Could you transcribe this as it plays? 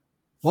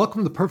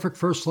Welcome to the Perfect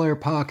First Layer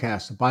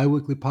Podcast, a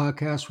bi-weekly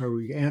podcast where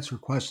we answer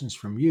questions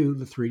from you,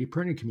 the 3D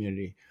printing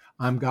community.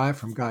 I'm Guy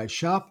from Guy's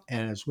Shop,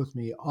 and as with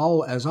me,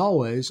 as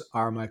always,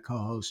 are my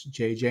co-hosts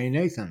JJ and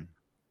Nathan.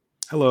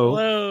 Hello.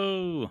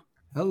 Hello.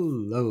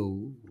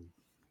 Hello.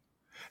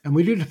 And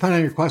we do depend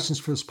on your questions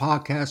for this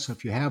podcast, so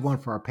if you have one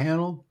for our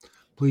panel,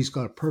 please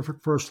go to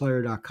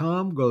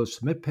perfectfirstlayer.com, go to the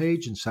submit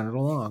page, and send it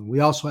along.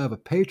 We also have a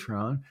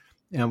Patreon,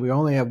 and we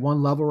only have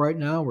one level right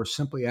now. We're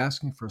simply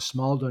asking for a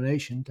small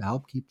donation to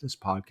help keep this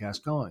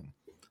podcast going.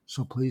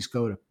 So please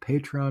go to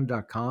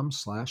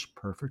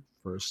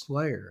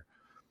patreon.com/perfectfirstlayer.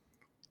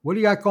 What do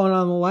you got going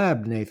on in the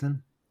lab,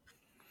 Nathan?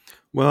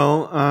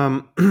 Well,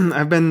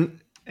 I've been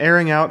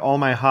airing out all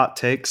my hot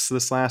takes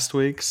this last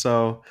week.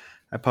 So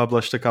I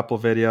published a couple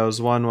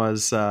videos. One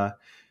was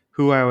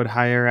who I would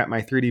hire at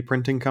my 3D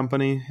printing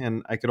company.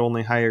 And I could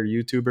only hire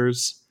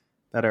YouTubers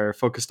that are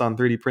focused on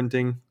 3D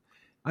printing.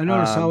 I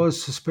noticed I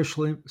was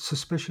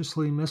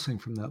suspiciously missing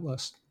from that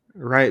list.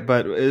 Right,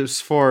 but it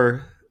was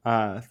for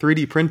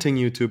 3D printing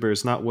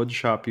YouTubers, not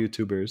woodshop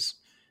YouTubers.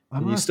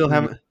 You still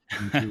haven't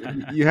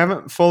you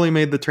haven't fully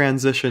made the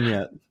transition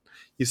yet.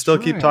 You still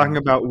keep talking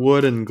about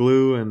wood and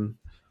glue and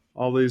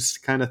all these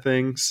kind of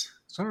things.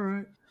 It's all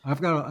right.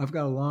 I've got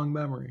a long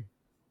memory.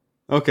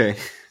 Okay.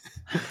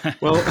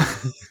 Well,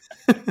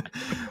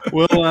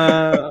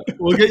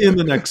 we'll get you in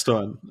the next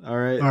one. All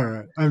right. All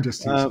right. I'm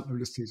just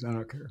teasing. I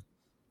don't care.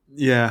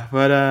 Yeah,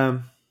 but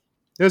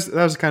that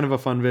was kind of a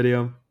fun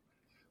video.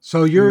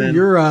 So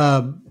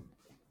you're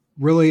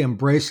really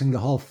embracing the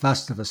whole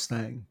Festivus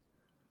thing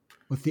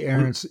with the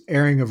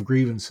airing of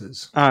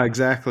grievances.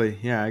 Exactly.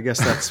 Yeah, I guess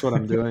that's what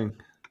I'm doing.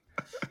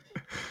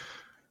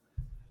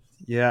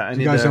 Yeah,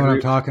 You guys know what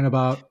I'm talking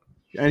about?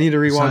 I need to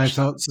rewatch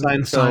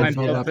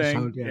Seinfeld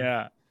episode.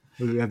 Yeah.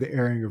 We have the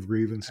airing of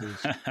grievances.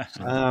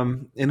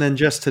 So. And then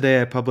just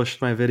today I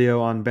published my video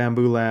on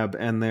Bamboo Lab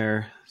and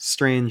their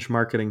strange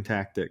marketing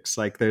tactics.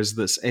 Like there's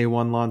this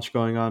A1 launch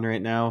going on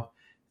right now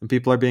and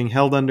people are being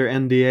held under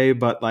NDA,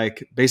 but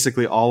like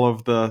basically all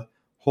of the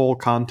whole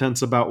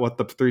contents about what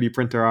the 3D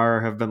printer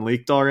are have been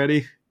leaked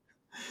already.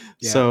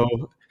 Yeah.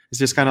 So it's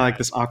just kind of like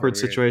this awkward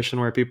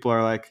situation where people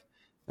are like,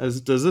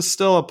 does this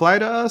still apply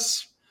to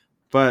us?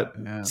 But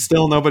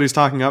still nobody's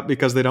talking up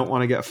because they don't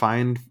want to get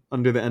fined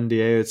under the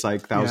NDA. It's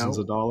like thousands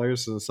of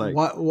dollars. So it's like,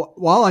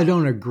 while I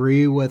don't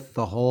agree with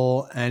the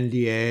whole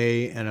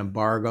NDA and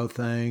embargo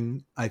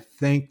thing, I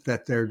think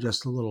that they're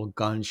just a little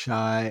gun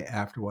shy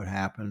after what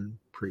happened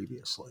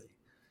previously.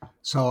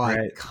 So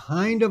I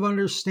kind of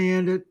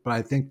understand it, but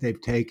I think they've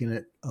taken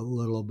it a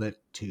little bit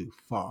too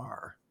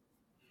far.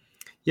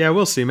 Yeah,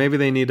 we'll see. Maybe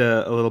they need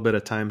a little bit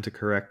of time to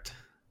correct.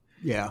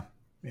 Yeah.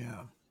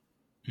 Yeah.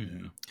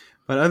 Mm-hmm.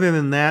 But other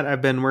than that,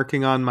 I've been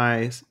working on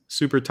my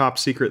super top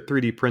secret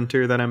 3D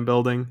printer that I'm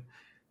building.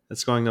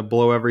 That's going to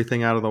blow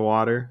everything out of the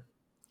water.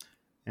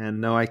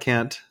 And no, I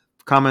can't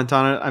comment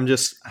on it. I'm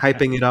just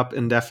hyping it up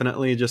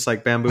indefinitely, just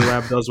like Bamboo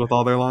Lab does with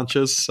all their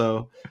launches.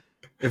 So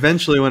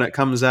eventually when it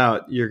comes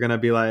out, you're going to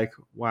be like,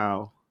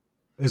 wow.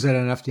 Is it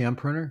an FDM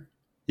printer?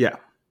 Yeah.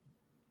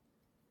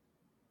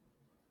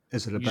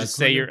 Is it a you just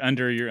say you're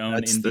under your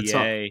own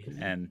NDA?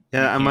 And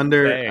I'm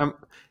under...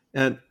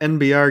 and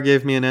NBR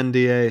gave me an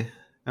NDA.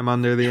 I'm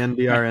under the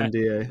NBR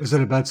NDA. Is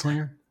it a bed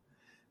slinger?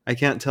 I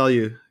can't tell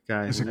you,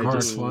 guys. Is it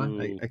Chorus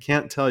One? I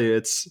can't tell you.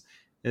 It's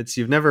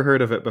you've never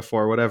heard of it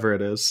before, whatever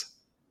it is.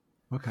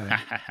 Okay.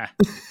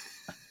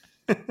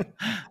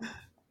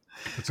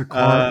 It's a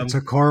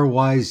Core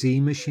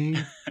YZ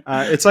machine.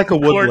 It's like a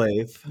wood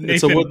lathe.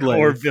 It's a wood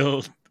lathe.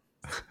 Build.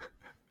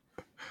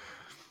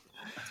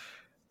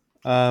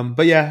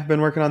 But yeah, I've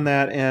been working on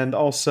that, and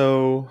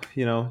also,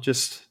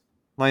 just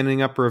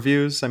lining up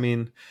reviews. I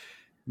mean,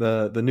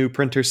 the new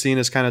printer scene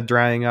is kind of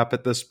drying up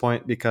at this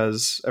point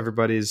because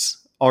everybody's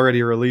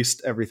already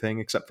released everything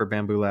except for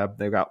Bamboo Lab.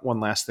 They've got one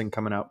last thing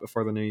coming out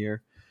before the new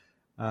year.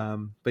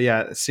 But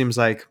yeah, it seems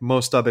like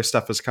most other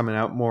stuff is coming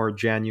out more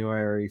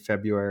January,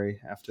 February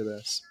after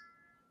this.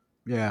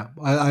 Yeah,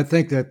 I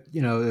think that,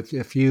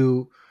 if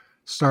you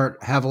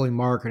start heavily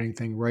marketing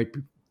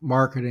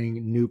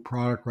new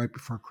product right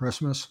before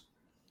Christmas,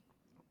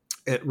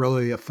 it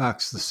really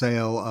affects the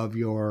sale of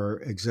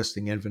your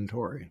existing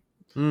inventory.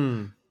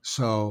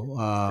 So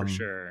for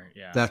sure,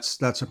 yeah,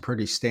 that's a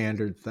pretty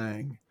standard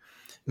thing.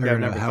 They're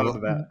going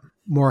to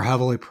more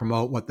heavily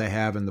promote what they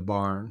have in the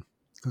barn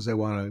because they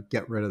want to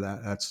get rid of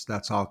that.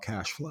 That's all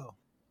cash flow.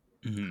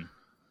 Mm-hmm.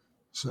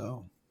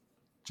 So,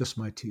 just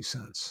my 2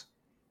 cents.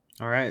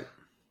 All right,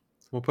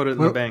 we'll put it in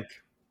the bank.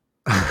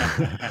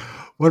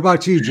 What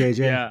about you,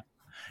 JJ?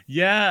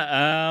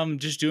 Yeah.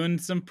 Just doing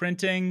some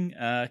printing.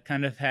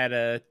 Kind of had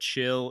a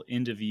chill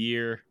end of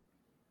year.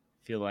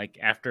 Feel like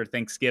after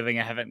Thanksgiving,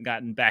 I haven't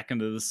gotten back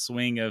into the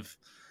swing of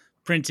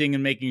printing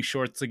and making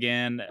shorts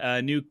again.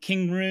 A new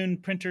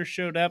Kingroon printer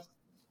showed up.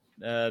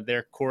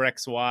 Their Core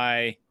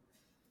XY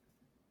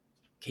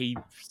K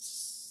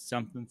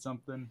something.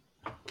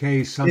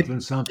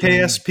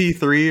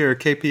 KSP3 or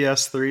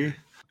KPS3.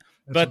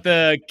 But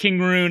the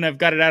Kingroon, I've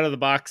got it out of the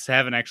box. I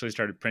haven't actually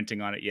started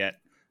printing on it yet.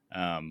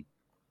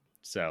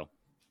 So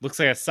looks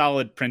like a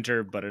solid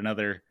printer, but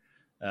another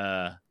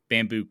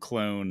Bamboo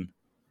clone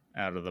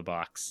out of the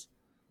box.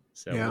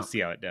 So we'll see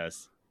how it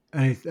does.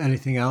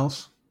 Anything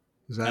else?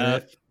 Is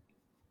that it?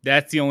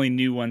 That's the only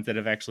new ones that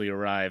have actually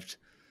arrived.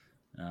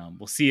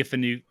 We'll see if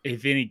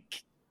any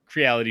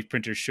Creality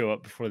printers show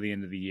up before the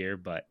end of the year,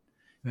 but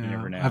you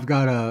never know. I've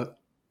got a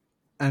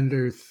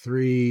Ender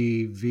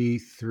 3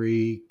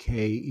 V3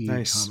 KE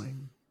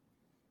coming.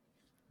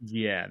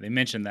 Yeah, they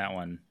mentioned that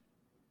one,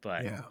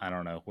 but I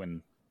don't know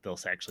when they'll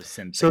actually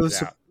send so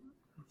things out.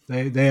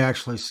 They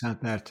actually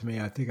sent that to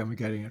me. I think I'm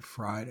getting it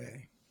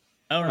Friday.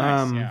 Oh,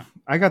 nice.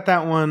 I got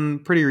that one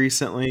pretty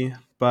recently,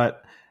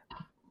 but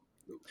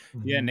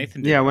yeah,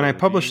 Nathan. Yeah, when I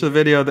published the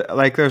video,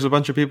 there's a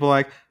bunch of people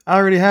like, I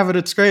already have it.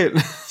 It's great.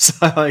 So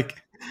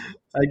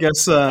I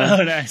guess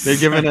nice. They're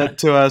giving it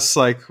to us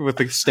like with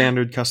the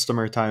standard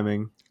customer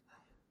timing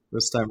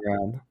this time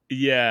around.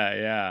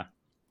 Yeah.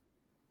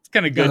 It's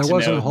kind of good to know. There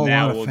wasn't a whole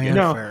lot of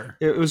fanfare.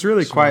 No, it was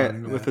really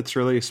quiet with its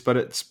release, but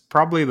it's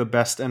probably the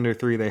best Ender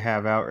 3 they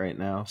have out right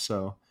now.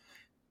 So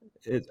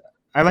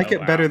I like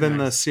it better than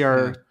the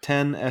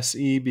CR10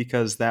 SE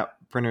because that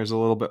printer is a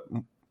little bit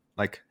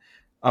like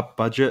up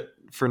budget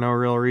for no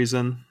real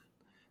reason.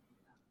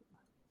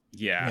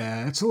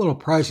 Yeah, it's a little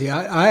pricey.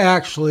 I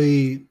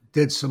actually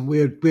did some. We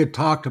had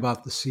talked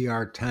about the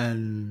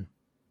CR10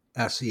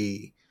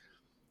 SE,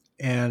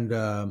 and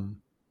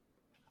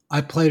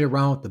I played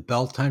around with the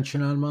belt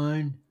tension on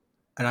mine,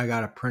 and I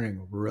got it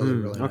printing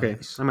really okay.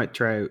 nice. I might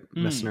try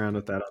messing around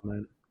with that on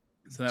mine.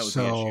 So that was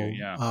the issue.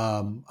 Yeah.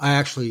 I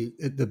actually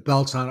the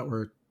belts on it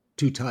were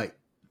too tight.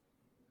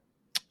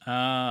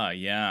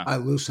 Yeah. I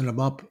loosened them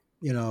up.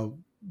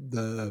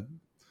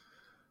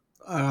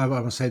 I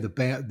want to say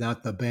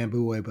not the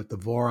Bamboo way, but the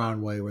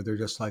Voron way, where they're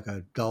just like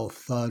a dull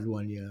thud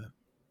when you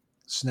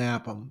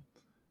snap them,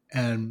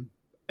 and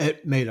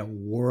it made a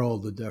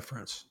world of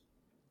difference.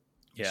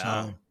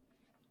 Yeah.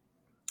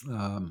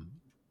 So,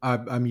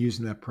 I'm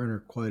using that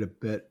printer quite a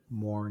bit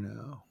more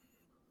now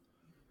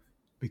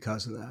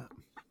because of that.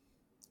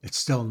 It's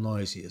still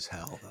noisy as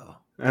hell, though.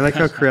 I like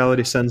how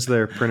Creality sends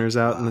their printers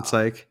out, and it's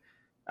like,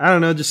 I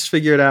don't know, just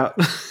figure it out.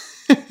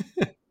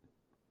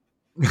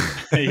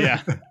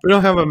 Yeah, we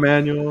don't have a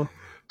manual.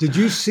 Did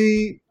you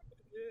see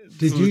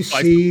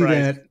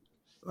that?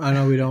 I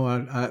know we don't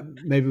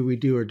want. Maybe we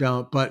do or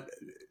don't. But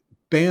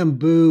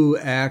Bamboo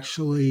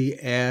actually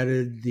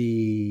added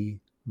the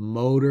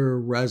motor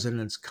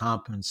resonance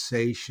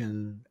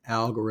compensation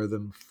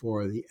algorithm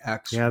for the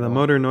X. Yeah, the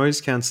motor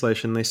noise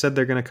cancellation. They said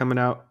they're going to come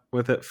out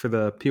with it for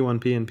the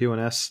P1P and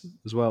P1S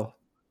as well.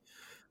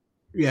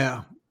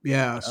 Yeah.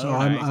 So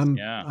I'm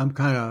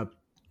kind of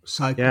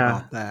psyched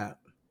about that.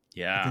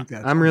 Yeah,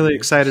 I'm really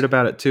excited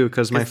about it too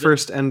because my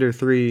first Ender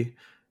 3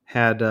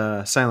 had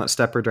silent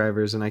stepper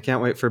drivers, and I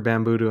can't wait for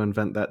Bamboo to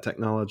invent that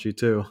technology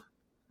too.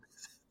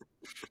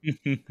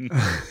 But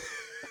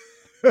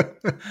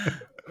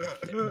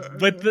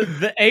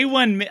the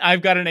A1,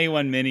 I've got an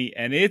A1 Mini,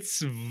 and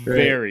it's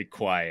very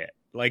quiet.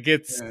 Like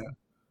it's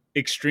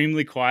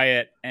extremely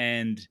quiet,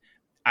 and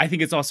I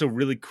think it's also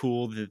really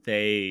cool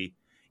that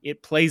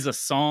it plays a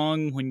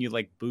song when you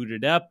like boot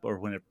it up or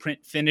when a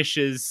print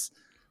finishes.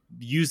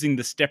 Using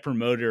the stepper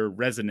motor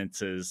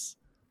resonances,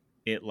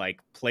 it like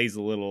plays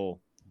a little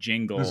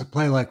jingle. Does it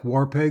play like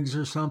War Pigs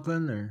or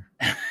something? Or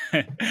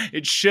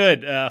it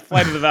should.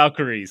 Flight of the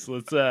Valkyries.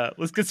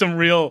 Let's get some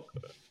real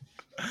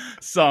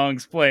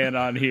songs playing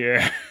on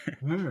here.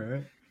 All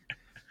right.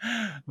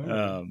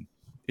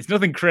 It's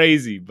nothing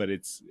crazy, but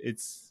it's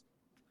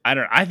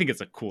I think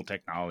it's a cool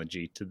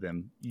technology to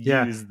them.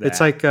 Use that. It's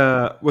like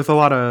with a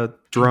lot of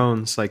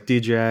drones, like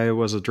DJI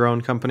was a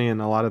drone company,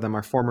 and a lot of them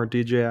are former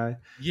DJI.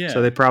 Yeah.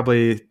 So they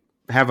probably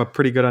have a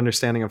pretty good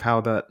understanding of how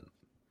that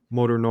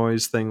motor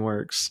noise thing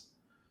works.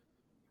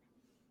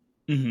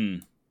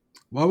 Mm-hmm.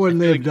 Why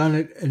wouldn't they have done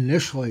it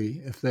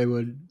initially if they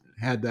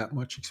had that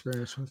much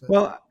experience with it?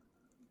 Well,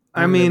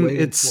 I mean,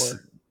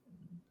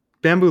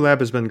 Bamboo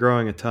Lab has been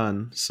growing a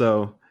ton,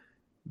 so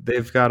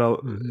they've got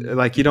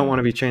you don't want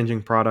to be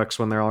changing products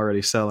when they're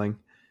already selling,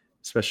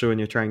 especially when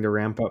you're trying to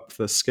ramp up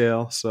the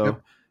scale.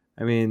 So,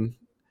 I mean,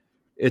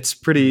 it's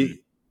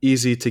pretty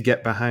easy to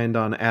get behind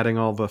on adding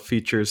all the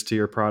features to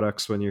your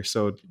products when you're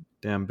so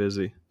damn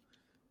busy.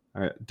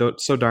 All right,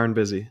 so darn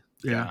busy.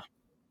 Yeah.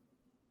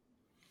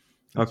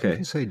 Okay. You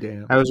can say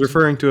damn. I was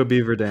referring to a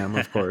beaver dam,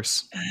 of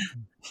course.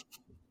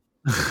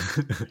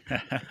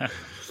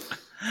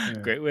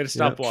 Great way to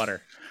stop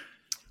water.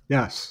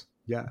 Yes.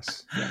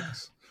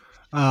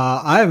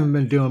 I haven't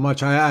been doing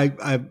much.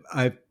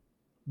 My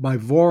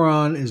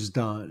Voron is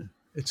done.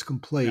 It's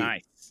complete.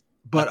 Nice.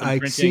 But I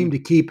seem to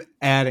keep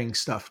adding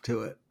stuff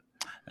to it.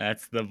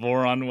 That's the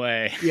Voron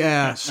way.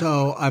 Yeah.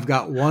 So I've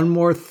got one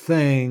more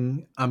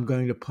thing I'm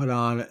going to put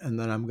on it, and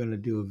then I'm going to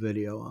do a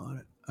video on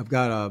it. I've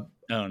got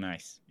Oh,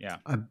 nice. Yeah.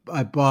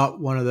 I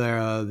bought one of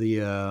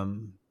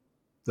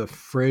the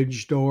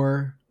fridge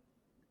door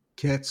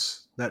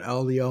kits that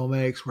LDO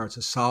makes, where it's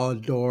a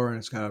solid door and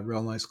it's got a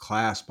real nice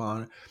clasp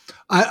on it.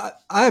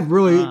 I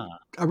really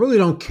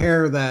don't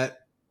care that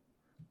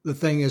the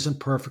thing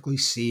isn't perfectly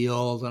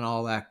sealed and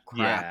all that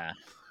crap. Yeah.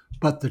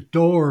 but the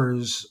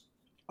doors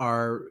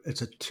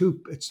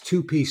it's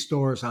two-piece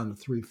doors on the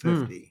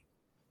 350,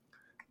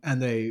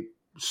 and they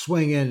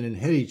swing in and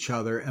hit each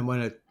other. And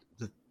when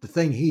the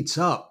thing heats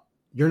up,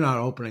 you're not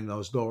opening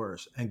those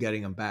doors and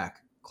getting them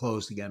back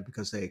closed again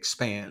because they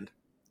expand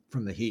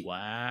from the heat.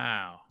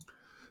 Wow.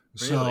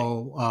 Really?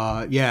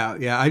 So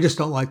yeah, I just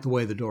don't like the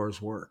way the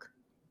doors work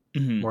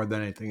Mhm. more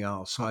than anything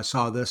else. So I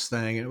saw this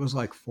thing and it was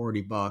like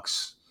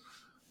 $40.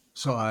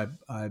 So I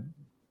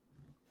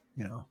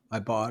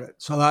bought it.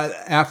 So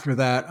after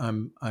that,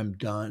 I'm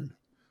done,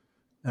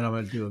 and I'm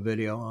going to do a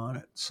video on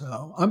it.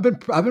 So I've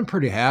been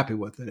pretty happy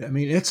with it. I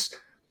mean,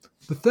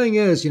 the thing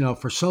is,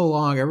 for so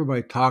long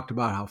everybody talked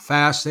about how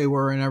fast they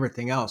were and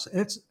everything else.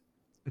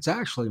 It's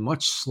actually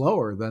much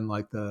slower than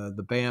like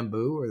the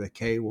Bamboo or the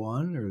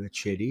K1 or the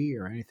Chitty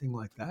or anything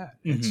like that.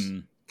 It's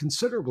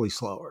considerably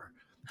slower.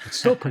 It's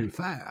still pretty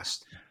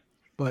fast,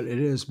 but it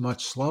is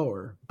much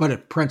slower. But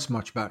it prints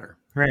much better.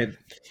 Right.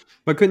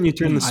 But couldn't you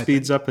turn the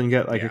speeds up and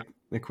get like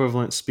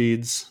equivalent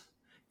speeds?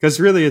 Because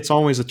really, it's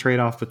always a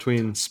trade-off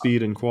between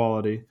speed and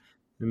quality,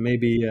 and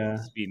maybe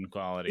speed and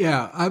quality.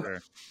 Yeah,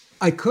 sure.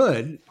 I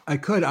could. I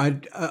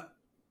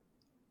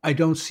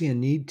don't see a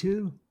need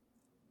to.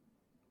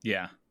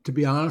 Yeah. To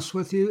be honest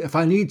with you, if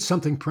I need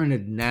something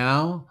printed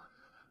now,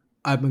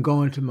 I've been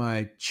going to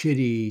my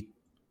Chitty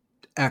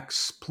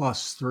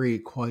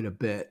X+3 quite a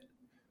bit.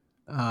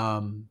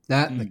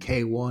 That and the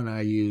K1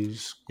 I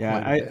use.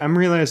 I'm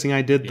realizing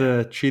I did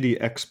the Chitty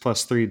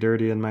X+3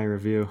 dirty in my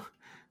review.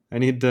 I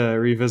need to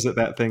revisit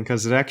that thing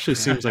because it actually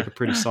seems like a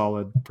pretty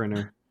solid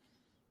printer.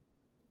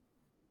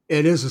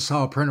 It is a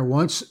solid printer.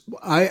 Once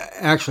I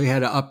actually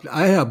had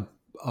I have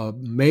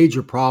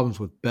major problems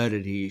with bed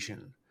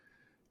adhesion,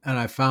 and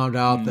I found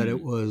out that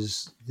it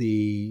was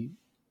the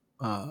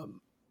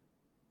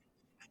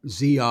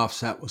Z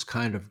offset was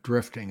kind of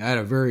drifting. I had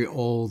a very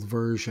old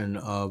version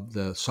of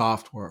the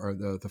software or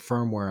the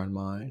firmware on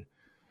mine.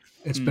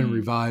 It's been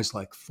revised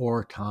like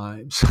 4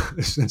 times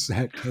since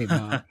that came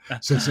out.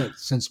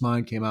 since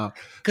mine came out.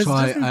 So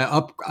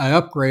I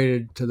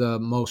upgraded to the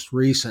most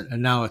recent,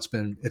 and now it's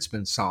been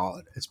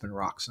solid. It's been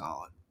rock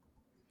solid.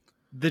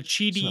 The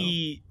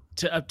Chitty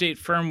to update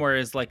firmware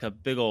is like a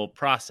big old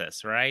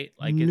process, right?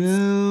 Like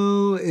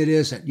no, it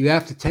isn't. You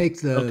have to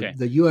take the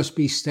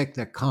USB stick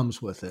that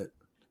comes with it.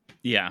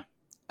 Yeah.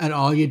 And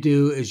all you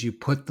do is you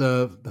put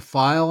the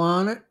file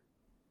on it,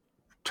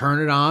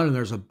 turn it on, and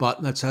there's a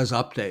button that says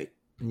update.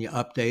 And you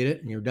update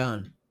it, and you're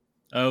done.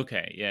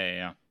 Okay,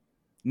 yeah.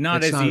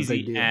 Not as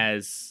easy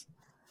as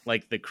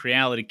like the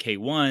Creality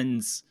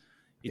K1s.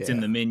 It's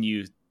in the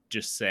menu.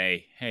 Just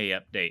say, "Hey,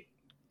 update."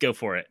 Go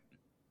for it.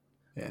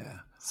 Yeah.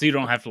 So you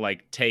don't have to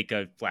like take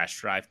a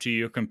flash drive to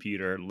your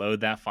computer,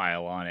 load that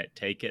file on it,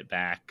 take it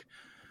back.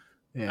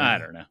 Yeah. I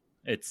don't know.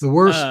 It's the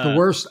worst. The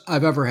worst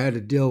I've ever had to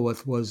deal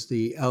with was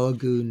the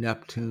Elegoo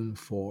Neptune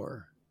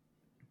 4.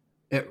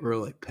 It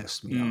really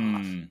pissed me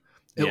off.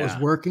 It was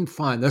working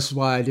fine. This is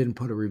why I didn't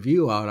put a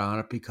review out on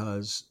it,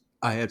 because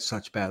I had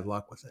such bad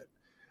luck with it.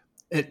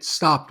 It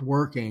stopped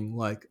working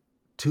like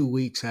 2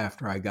 weeks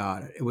after I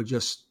got it. It would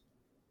just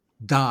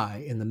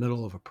die in the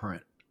middle of a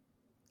print.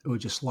 It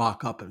would just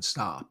lock up and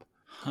stop.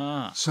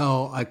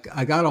 So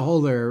I got a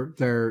hold of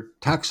their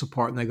tech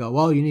support, and they go,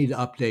 well, you need to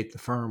update the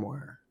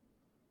firmware.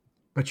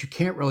 But you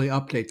can't really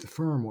update the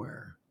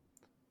firmware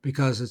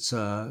because it's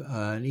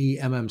an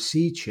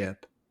eMMC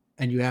chip.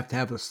 And you have to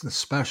have the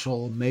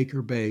special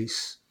maker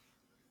base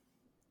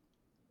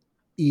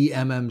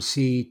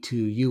eMMC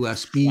to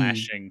USB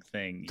flashing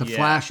thing to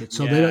flash it.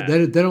 So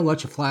they don't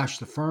let you flash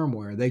the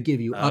firmware. They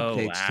give you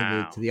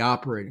updates to the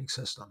operating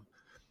system,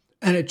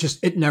 and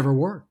it never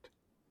worked.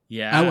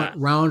 Yeah, I went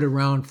round and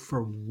round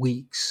for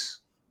weeks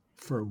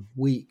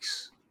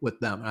with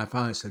them, and I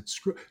finally said,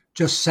 "Screw!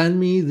 Just send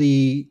me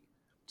the."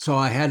 So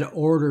I had to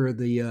order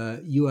the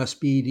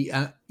USB the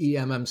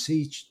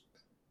eMMC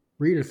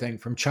reader thing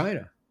from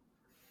China.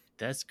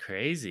 That's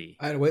crazy.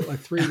 I had to wait like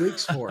 3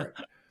 weeks for it.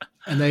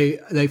 And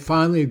they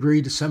finally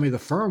agreed to send me the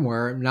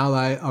firmware. Now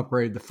that I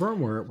upgraded the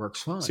firmware, it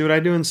works fine. See, what I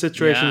do in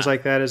situations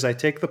like that is I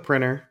take the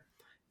printer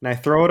and I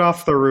throw it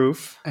off the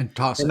roof and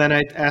toss it. And then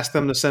I ask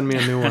them to send me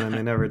a new one, and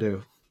they never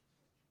do.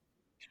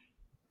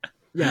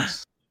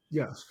 Yes.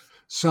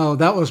 So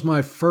that was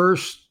my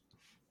first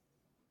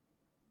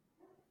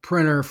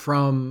printer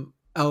from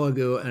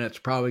Elegoo, and it's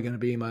probably going to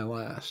be my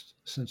last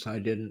since I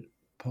didn't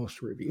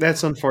post review.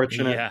 That's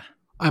unfortunate. Yeah.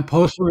 I'm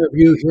posting a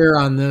review here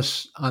on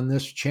this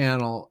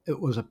channel.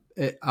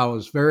 I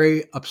was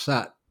very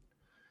upset,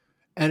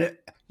 and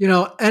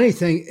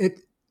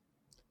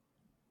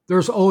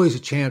there's always a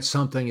chance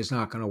something is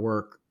not going to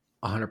work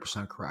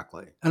 100%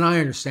 correctly, and I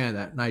understand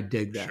that, and I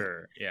dig that.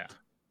 Sure, yeah.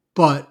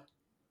 But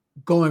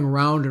going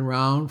round and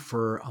round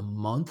for a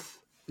month,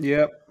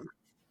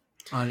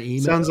 on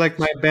email sounds like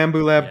my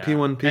Bamboo Lab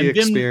P1P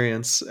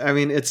experience. I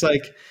mean, it's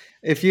like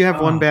if you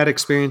have one bad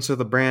experience with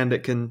a brand,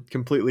 it can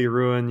completely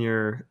ruin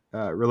your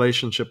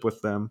relationship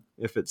with them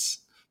if it's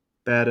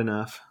bad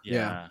enough.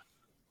 Yeah.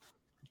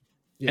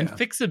 And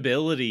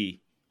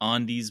fixability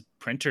on these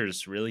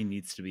printers really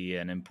needs to be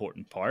an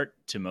important part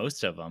to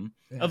most of them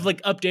of Yeah.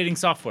 like updating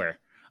software,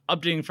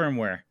 updating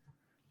firmware.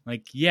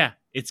 Like, yeah,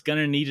 it's going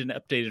to need an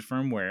updated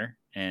firmware,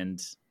 and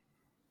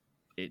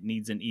it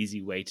needs an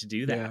easy way to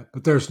do that. Yeah,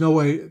 but there's no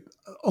way.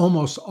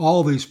 Almost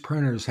all these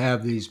printers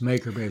have these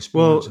maker-based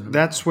Well, boards in them.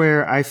 that's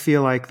where I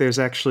feel like there's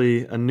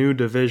actually a new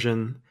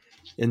division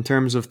in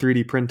terms of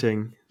 3D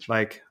printing,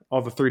 like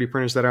all the 3D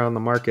printers that are on the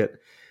market.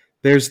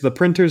 There's the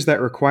printers that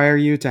require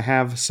you to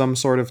have some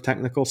sort of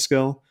technical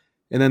skill,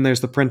 and then there's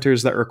the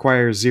printers that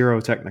require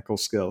zero technical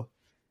skill.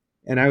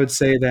 And I would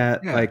say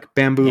that Yeah. like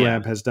Bamboo Yeah.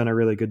 Lab has done a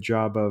really good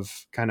job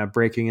of kind of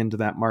breaking into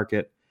that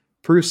market.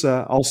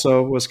 Prusa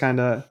also was kind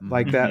of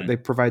like that. Mhm. They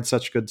provide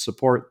such good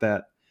support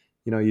that,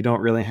 you know, you don't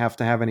really have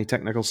to have any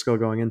technical skill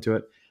going into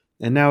it.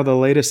 And now the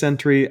latest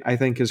entry, I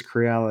think, is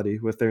Creality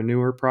with their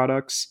newer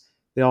products.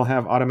 They all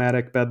have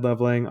automatic bed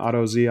leveling,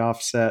 auto Z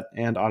offset,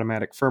 and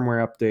automatic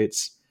firmware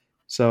updates.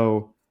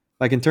 So,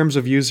 like in terms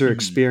of user Mhm.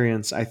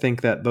 experience, I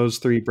think that those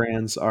three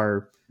brands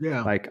are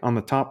Yeah, like on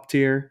the top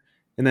tier.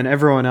 And then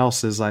everyone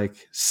else is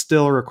like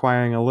still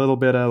requiring a little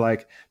bit of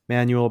like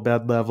manual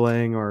bed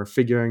leveling or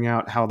figuring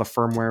out how the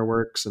firmware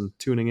works and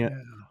tuning it.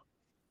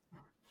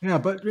 yeah,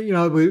 but you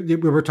know, we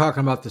were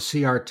talking about the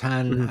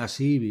CR10 Mhm.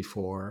 SE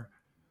before.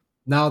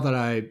 Now that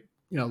I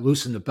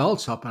loosen the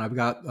belts up and I've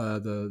got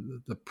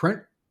the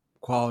print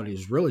quality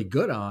is really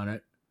good on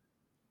it.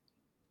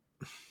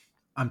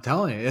 I'm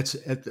telling you, it's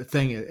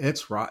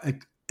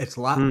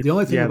loud. The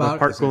only thing Yeah, about the it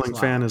part is cooling it's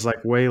fan loud. is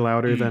like way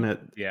louder than it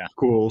Yeah.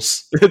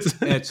 cools. It's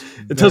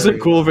It doesn't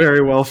very cool loud.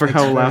 very well for It's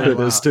how loud very it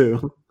is loud.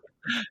 too.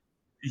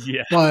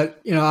 Yeah.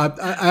 But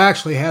I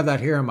actually have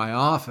that here in my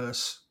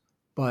office.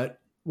 But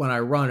when I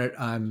run it,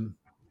 I'm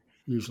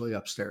usually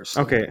upstairs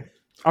sleeping. Okay,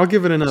 I'll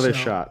give it another So-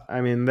 shot.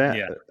 I mean that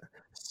Yeah.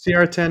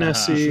 CR10 Uh-huh.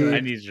 SE, I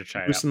need to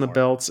try it out loosen the more.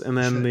 belts, and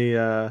then Should.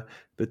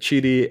 the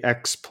Qidi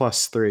X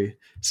Plus 3.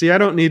 See, I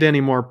don't need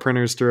any more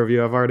printers to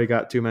review. I've already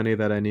got too many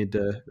that I need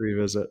to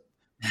revisit.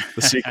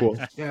 The sequel.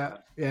 Yeah,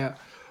 yeah.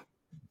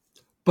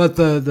 But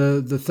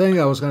the thing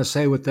I was going to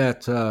say with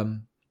that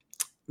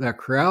that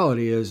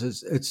Creality is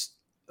it's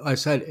like I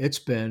said, it's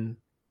been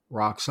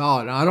rock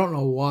solid. And I don't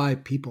know why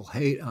people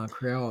hate on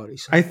Creality.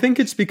 So I think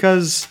it's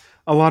because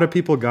a lot of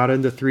people got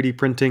into 3D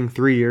printing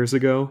 3 years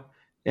ago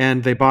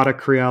and they bought a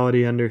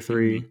Creality under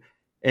 3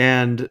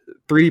 and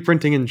 3D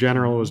printing in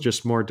general was Mhm.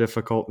 just more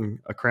difficult and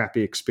a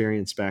crappy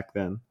experience back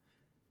then.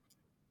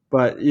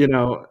 But, you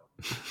know,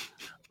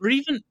 Or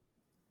even,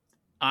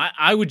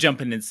 I would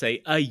jump in and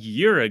say a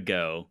year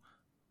ago,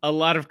 a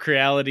lot of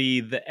Creality,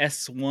 the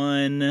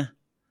S1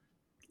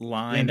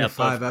 lineup of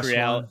 5 S1.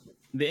 Creality,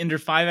 the Ender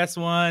 5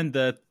 S1,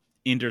 the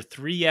Ender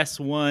 3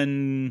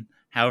 S1,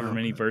 however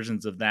many Okay.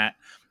 versions of that,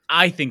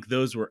 I think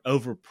those were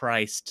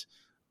overpriced,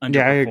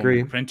 Yeah, I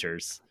agree. underperforming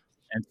printers.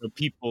 And so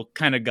people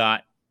kind of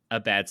got a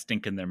bad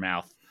stink in their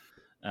mouth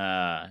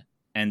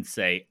and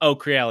say, oh,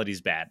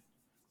 Creality's bad,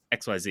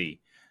 XYZ.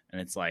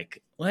 And it's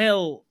like,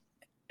 well,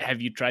 have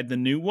you tried the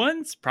new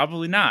ones?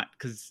 Probably not,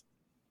 because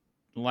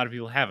a lot of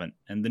people haven't.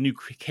 And the new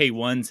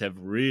K1s have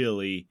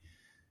really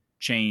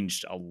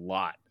changed a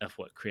lot of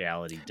what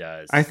Creality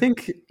does. I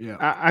think Yeah.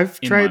 I've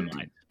in tried my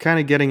mind. kind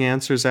of getting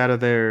answers out of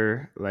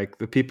their, like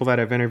the people that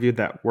I've interviewed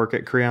that work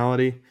at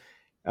Creality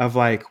of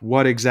like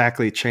what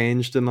exactly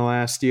changed in the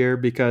last year,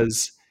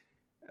 because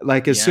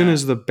like as soon Yeah.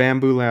 as the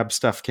Bamboo Lab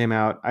stuff came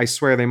out, I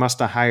swear they must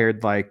have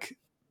hired like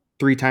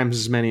 3 times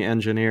as many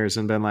engineers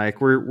and been like,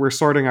 we're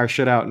sorting our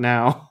shit out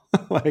now.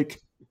 Like,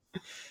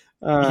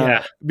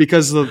 Yeah.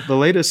 because the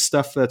latest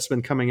stuff that's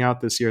been coming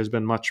out this year has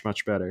been much,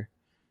 much better.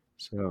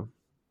 So,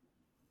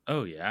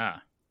 Oh, yeah.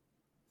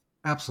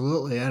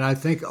 Absolutely, and I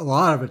think a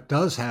lot of it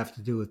does have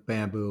to do with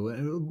Bamboo.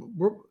 And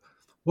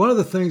one of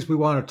the things we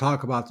want to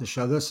talk about the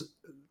show. This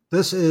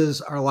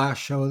is our last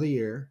show of the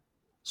year,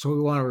 so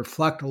we want to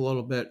reflect a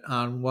little bit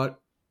on what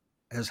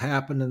has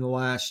happened in the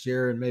last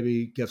year and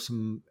maybe give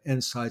some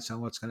insights on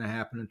what's going to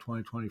happen in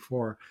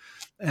 2024.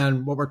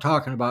 And what we're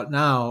talking about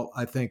now,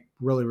 I think,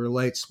 really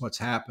relates to what's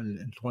happened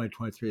in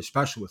 2023,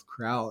 especially with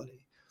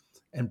Creality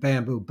and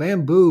Bamboo.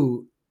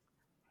 Bamboo,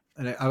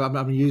 and I'm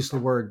going to use the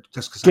word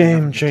just because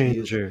game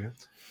changer.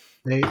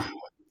 They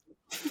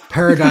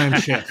paradigm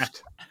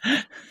shift.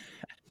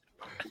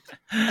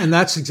 And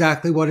that's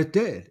exactly what it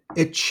did.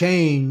 It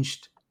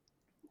changed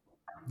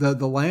the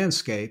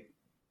landscape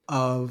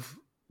of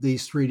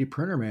these 3D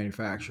printer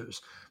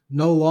manufacturers.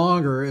 No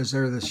longer is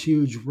there this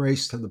huge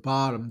race to the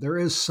bottom. There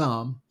is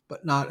some,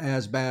 but not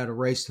as bad a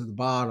race to the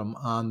bottom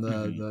on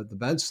the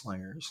bed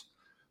slingers.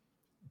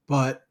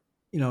 But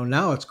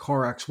now it's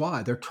Core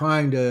XY. They're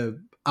trying to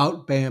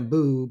out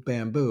Bamboo.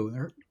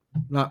 They're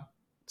not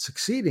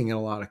succeeding in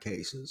a lot of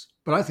cases,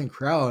 but I think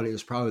Creality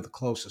is probably the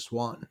closest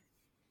one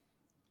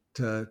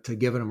to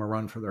giving them a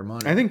run for their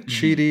money. I think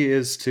Qidi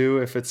is too,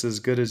 if it's as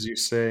good as you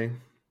say.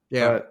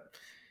 Yeah. But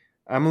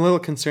I'm a little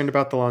concerned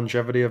about the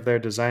longevity of their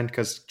design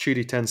because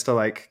Qidi tends to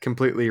like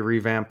completely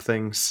revamp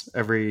things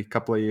every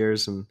couple of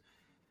years and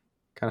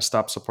kind of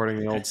stop supporting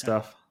the old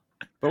stuff.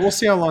 But we'll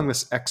see how long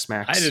this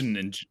X-Max I didn't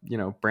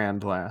enjoy.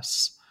 brand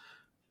lasts.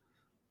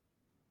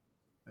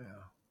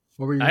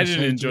 What were you I gonna didn't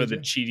say, enjoy the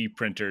JJ? Cheaty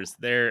printers.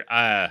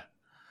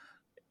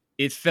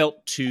 It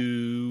felt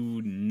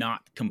too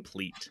not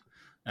complete.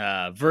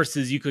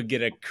 Versus you could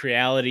get a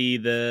Creality,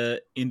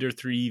 the Ender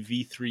 3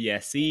 V3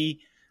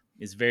 SE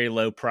is very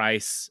low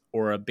price,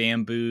 or a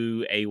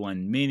Bamboo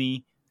A1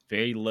 Mini,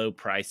 very low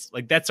price.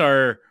 Like that's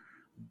our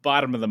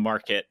bottom of the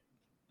market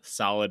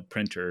solid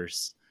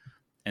printers.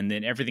 And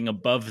then everything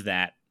above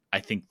that, I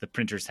think the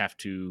printers have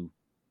to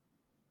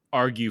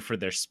argue for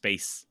their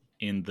space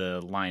in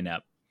the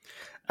lineup.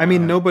 I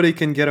mean, nobody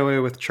can get away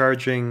with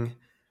charging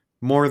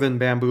more than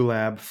Bamboo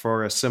Lab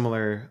for a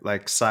similar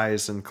like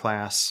size and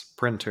class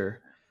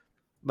printer.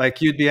 Like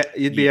you'd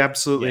be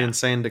absolutely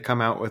insane to come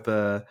out with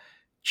a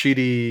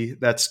Cheaty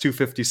that's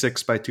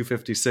 256 by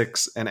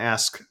 256 and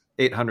ask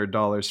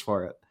 $800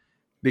 for it,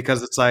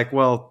 because it's like,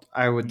 well,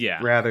 I would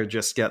rather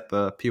just get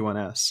the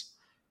P1S.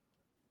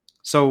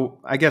 So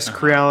I guess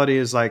Creality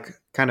is like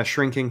kind of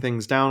shrinking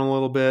things down a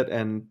little bit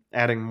and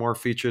adding more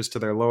features to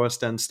their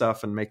lowest end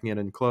stuff and making it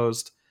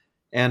enclosed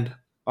and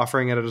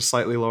offering it at a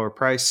slightly lower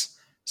price.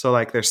 So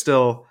like they're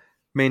still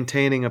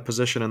maintaining a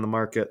position in the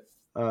market,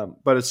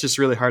 but it's just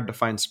really hard to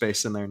find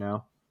space in there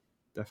now.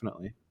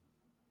 Definitely.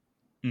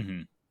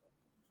 Mm-hmm.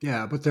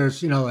 Yeah, but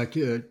there's, like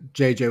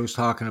JJ was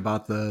talking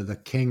about the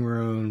King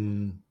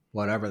Rune,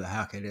 whatever the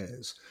heck it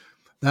is.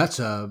 That's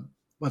like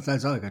a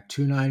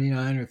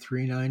 $299 or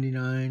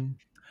 $399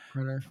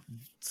 printer.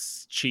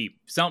 It's cheap,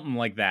 something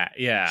like that.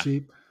 Yeah,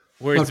 cheap.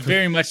 Where it's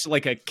very much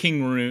like a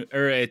King Rune,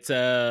 or it's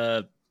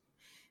a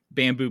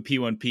Bamboo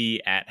P1P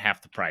at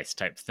half the price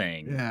type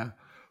thing. Yeah,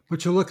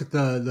 but you look at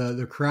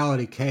the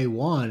Creality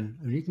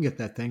K1, and you can get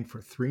that thing for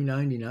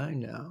 $399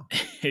 now.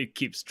 It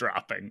keeps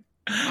dropping.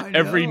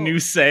 Every new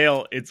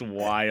sale, it's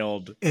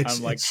wild.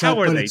 I'm like,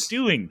 how are they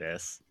doing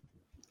this?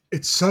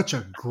 It's such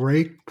a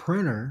great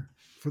printer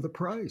for the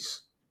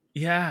price.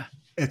 Yeah.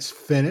 It's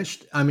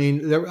finished. I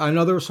mean, I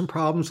know there were some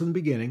problems in the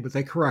beginning, but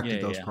they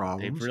corrected those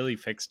problems. They've really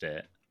fixed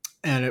it.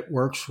 And it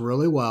works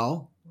really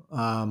well.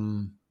 I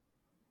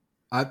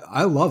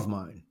love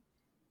mine.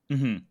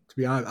 Mm-hmm. To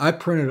be honest, I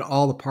printed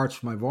all the parts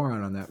for my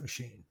Voron on that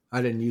machine.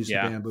 I didn't use the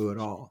Bamboo at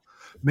all.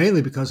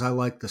 Mainly because I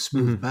like the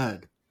smooth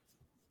bed.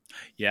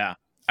 Yeah.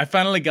 I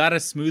finally got a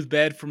smooth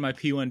bed for my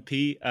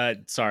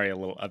P1P. Sorry, a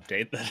little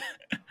update.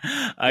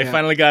 I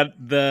finally got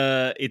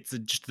it's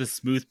just the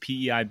smooth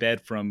PEI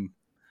bed from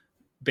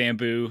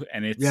Bamboo,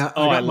 and it's I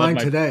got mine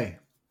today.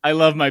 I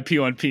love my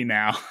P1P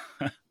now.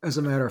 As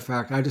a matter of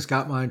fact, I just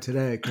got mine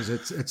today because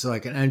it's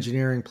like an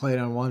engineering plate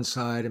on one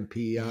side and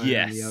PEI on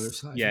the other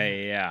side.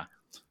 Yeah.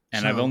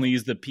 And I've only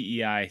used the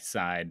PEI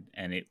side,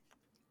 and it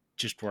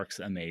just works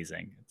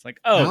amazing. It's like,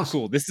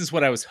 cool. This is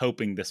what I was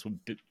hoping this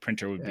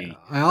printer would be.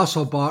 I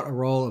also bought a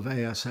roll of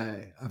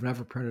ASA. I've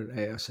never printed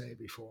ASA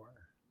before.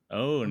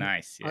 Oh,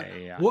 nice.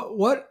 Yeah.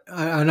 What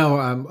I know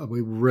I'm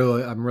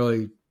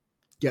really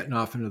getting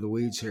off into the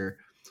weeds here.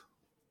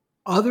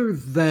 Other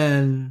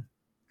than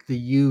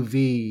the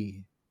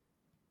UV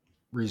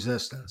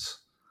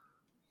resistance,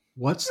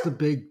 what's the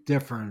big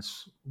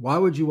difference? Why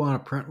would you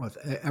want to print with?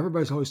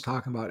 Everybody's always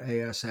talking about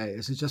ASA.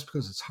 Is it just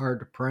because it's hard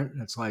to print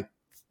and it's like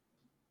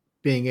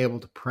being able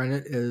to print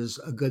it is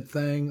a good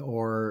thing,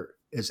 or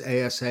is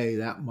ASA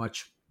that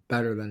much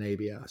better than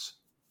ABS?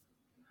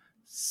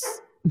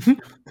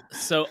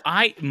 So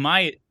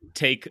my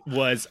take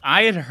was,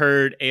 I had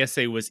heard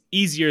ASA was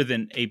easier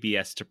than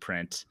ABS to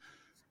print,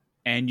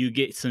 and you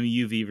get some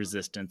UV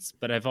resistance,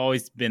 but I've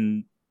always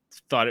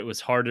thought it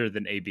was harder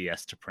than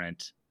ABS to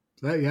print.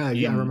 I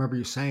remember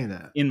you saying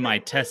that in my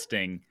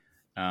testing.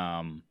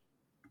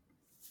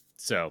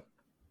 So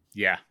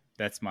yeah,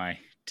 that's my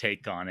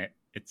take on it.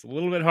 It's a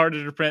little bit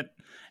harder to print,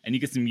 and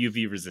you get some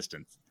UV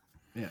resistance.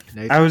 Yeah,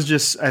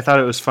 I thought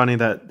it was funny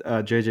that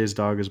JJ's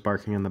dog is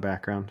barking in the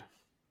background.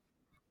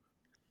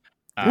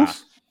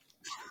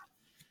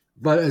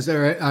 But is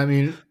there? I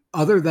mean,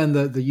 other than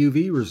the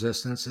UV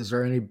resistance, is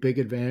there any big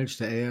advantage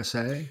to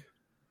ASA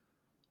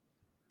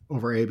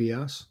over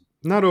ABS?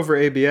 Not over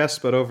ABS,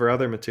 but over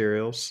other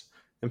materials.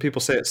 And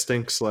people say it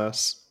stinks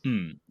less.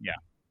 Yeah.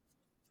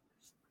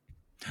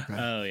 Okay.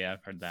 Oh yeah,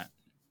 I've heard that.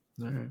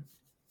 All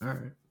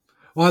right.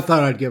 Well, I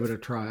thought I'd give it a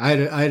try. I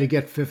had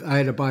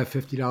to buy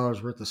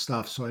 $50 worth of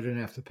stuff, so I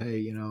didn't have to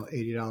pay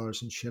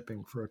 $80 in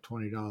shipping for a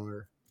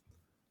 $20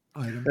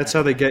 item. That's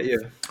how they get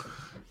you.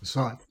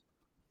 So,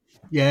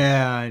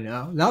 yeah, I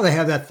know. Now they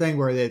have that thing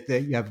where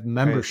you have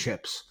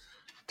memberships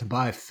to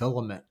buy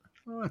filament.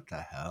 What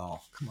the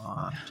hell? Come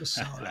on, just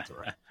sell it at the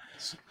right.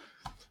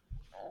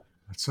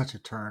 It's such a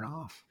turn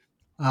off.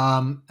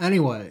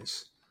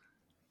 Anyways,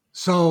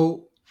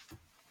 so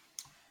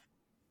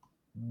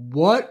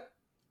what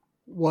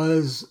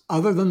was,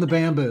 other than the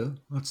Bamboo,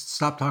 let's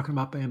stop talking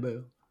about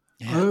Bamboo.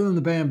 Yeah. Other than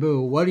the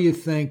Bamboo, what do you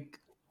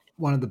think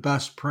one of the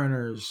best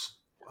printers,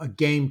 a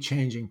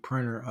game-changing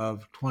printer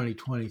of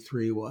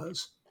 2023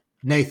 was?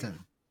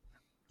 Nathan.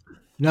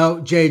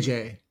 No,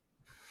 JJ.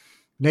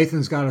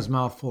 Nathan's got his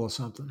mouth full of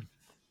something.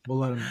 We'll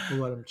let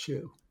him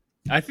chew.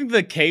 I think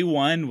the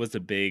K1 was a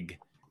big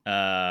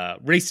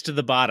race to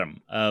the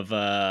bottom of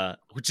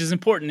which is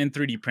important in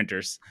 3D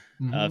printers,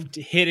 of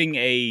hitting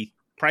a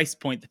price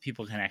point that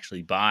people can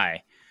actually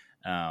buy.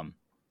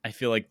 I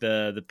feel like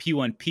the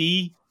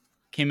P1P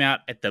came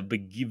out at the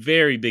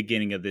very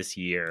beginning of this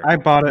year. I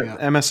bought it Yeah.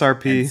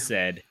 MSRP and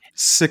said,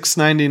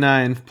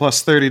 $6.99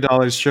 plus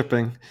 $30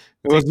 shipping.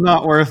 It was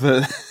not worth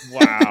it.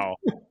 wow.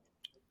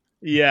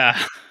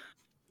 Yeah.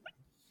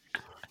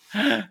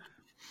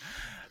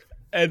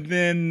 And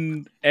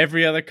then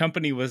every other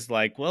company was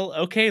like, well,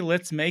 okay,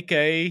 let's make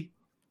a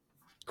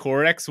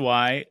Core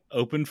XY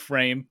open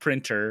frame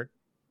printer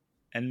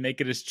and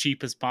make it as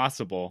cheap as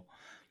possible.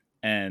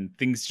 And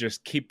things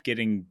just keep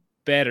getting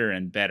better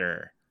and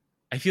better.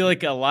 I feel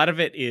like a lot of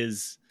it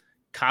is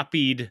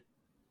copied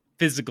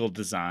physical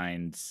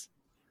designs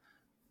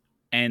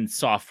and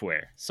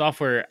software.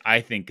 Software,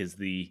 I think, is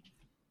the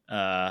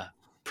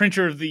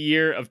printer of the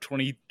year of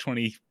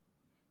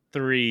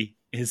 2023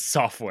 is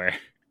software.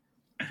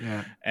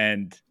 Yeah.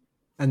 And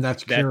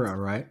that's Cura,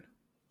 right?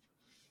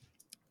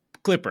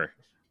 Clipper.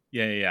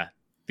 Yeah.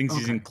 Things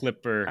Okay. using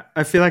Clipper.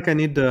 I feel like I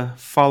need to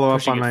follow up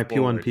Pushing on it my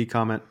forward. P1P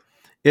comment.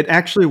 It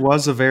actually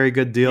was a very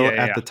good deal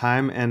Yeah. at the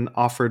time and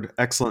offered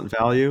excellent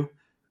value,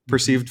 Mm-hmm.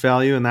 perceived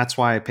value, and that's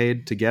why I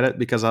paid to get it,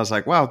 because I was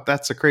like, wow,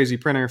 that's a crazy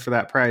printer for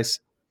that price.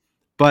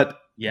 But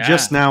Yeah.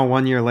 just now,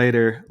 1 year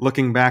later,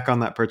 looking back on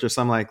that purchase,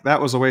 I'm like,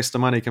 that was a waste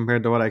of money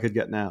compared to what I could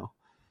get now.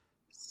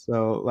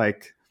 So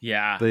like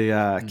Yeah.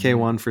 the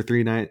K1 for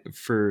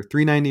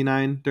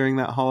 $399 during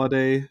that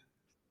holiday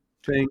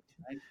thing.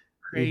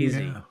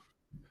 Crazy. Yeah.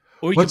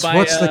 Or you What's could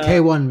buy the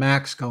K1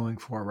 Max going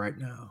for right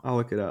now? I'll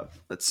look it up.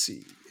 Let's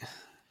see.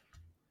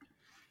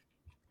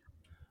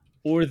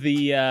 or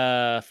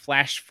the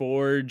Flash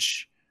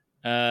Forge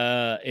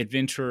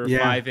Adventurer Yeah.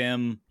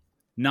 5M.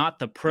 Not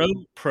the Pro.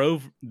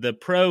 The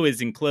Pro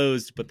is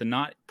enclosed, but the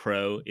not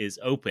Pro is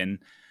open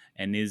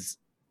and is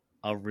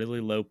a really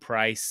low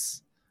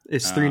price.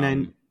 It's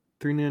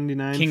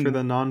 $399 King- for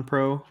the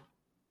non-pro.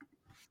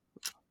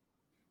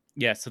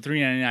 Yeah, so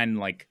 $399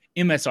 like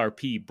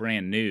MSRP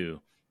brand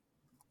new.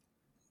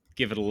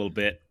 Give it a little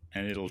bit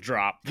and it'll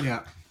drop.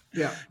 Yeah.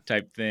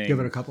 Type thing. Give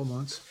it a couple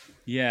months.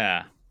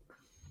 Yeah.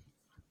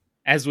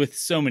 As with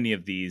so many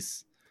of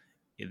these,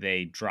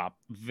 they drop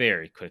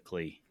very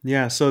quickly.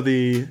 Yeah, so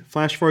the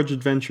FlashForge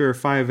Adventure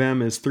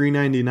 5M is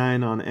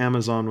 $399 on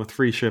Amazon with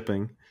free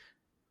shipping.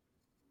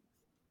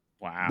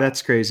 Wow.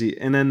 That's crazy.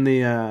 And then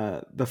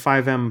the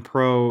 5M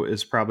Pro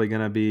is probably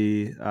going to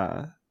be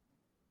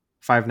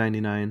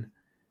 $599.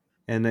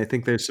 And I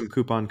think there's some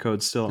coupon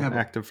codes still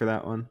active for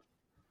that one.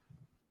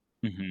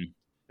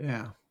 Mm-hmm.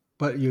 Yeah.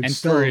 But you'd And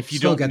still, if you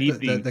still don't get need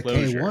the the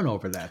enclosure. K1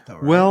 over that, though,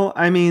 right? Well,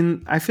 I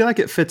mean, I feel like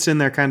it fits in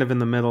there kind of in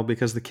the middle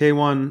because the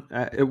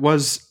K1, it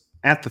was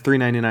at the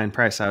 $399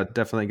 price. I would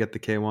definitely get the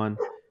K1.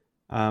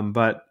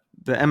 But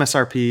the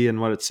MSRP and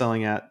what it's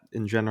selling at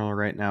in general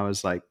right now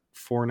is like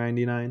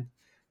 $499.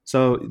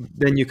 So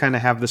then you kind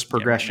of have this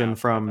progression now,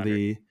 from 500.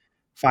 the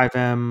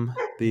 5M,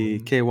 the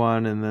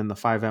K1, and then the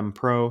 5M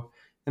Pro.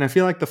 And I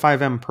feel like the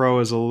 5M Pro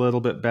is a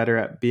little bit better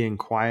at being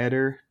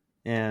quieter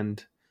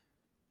and,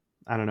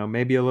 I don't know,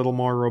 maybe a little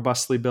more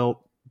robustly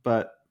built.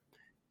 But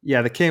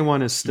yeah, the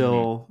K1 is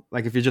still,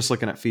 like if you're just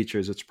looking at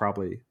features, it's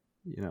probably,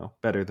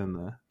 better than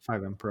the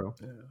 5M Pro.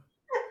 Yeah.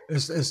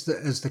 Is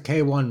the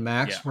K1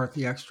 Max Yeah. worth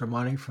the extra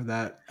money for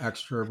that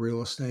extra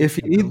real estate? If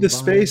you need the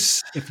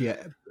space, if you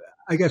have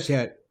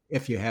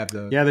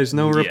the there's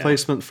no Yeah.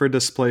 replacement for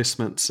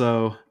displacement.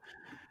 So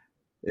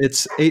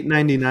it's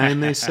 $899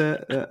 they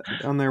said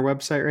on their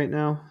website right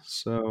now.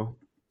 So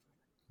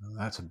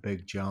that's a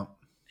big jump.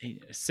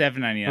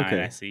 $799.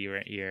 Okay. I see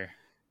right here.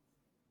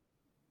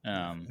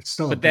 It's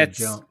still but a big that's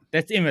jump.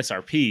 That's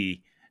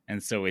MSRP,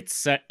 and so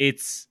it's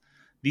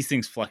these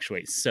things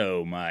fluctuate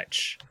so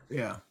much.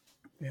 Yeah.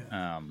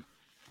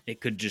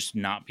 It could just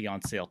not be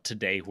on sale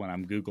today when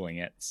I'm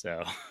Googling it.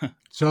 So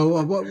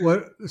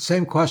what?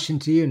 Same question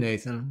to you,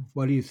 Nathan.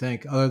 What do you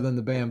think, other than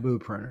the bamboo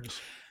printers?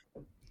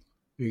 Are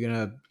you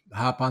gonna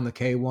hop on the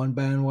K1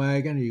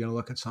 bandwagon? Or are you gonna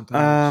look at something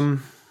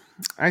else?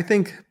 I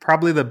think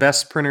probably the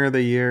best printer of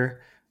the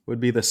year would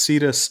be the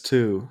Cetus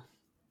 2.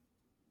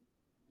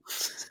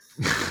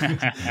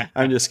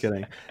 I'm just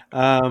kidding.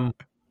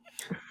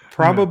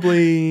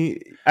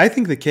 Probably, I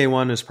think the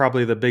K1 is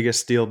probably the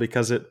biggest deal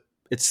because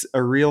it's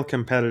a real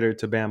competitor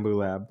to Bamboo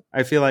Lab.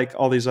 I feel like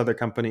all these other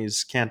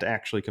companies can't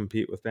actually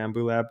compete with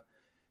Bamboo Lab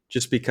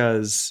just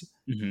because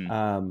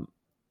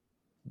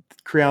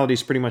Creality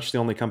is pretty much the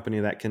only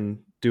company that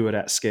can do it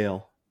at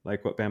scale,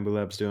 like what Bamboo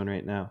Lab's doing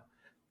right now.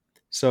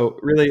 So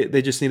really,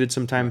 they just needed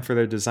some time for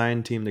their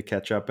design team to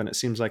catch up, and it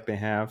seems like they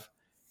have.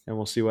 And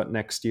we'll see what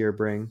next year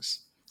brings.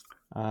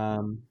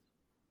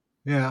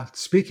 Yeah.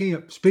 Speaking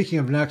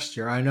of next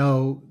year, I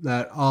know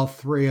that all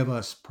three of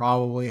us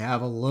probably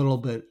have a little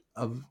bit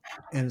of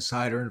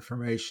insider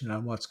information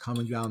on what's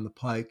coming down the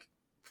pike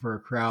for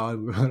Creality.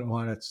 We really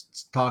want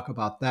to talk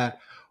about that.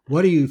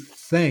 What do you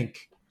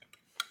think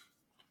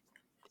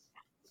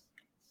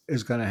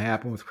is going to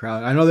happen with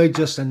Creality? I know they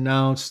just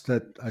announced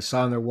that I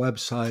saw on their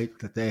website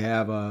that they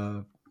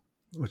have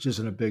which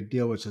isn't a big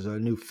deal, which is a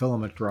new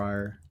filament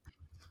dryer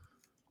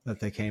that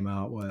they came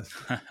out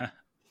with.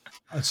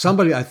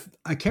 Somebody, I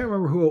can't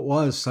remember who it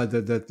was, said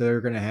that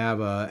they're going to have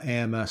a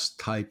AMS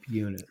type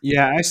unit.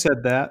 Yeah, I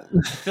said that.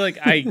 I feel like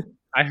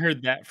I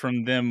heard that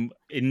from them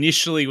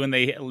initially when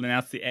they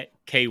announced the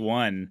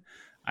K1.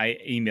 I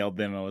emailed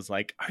them. I was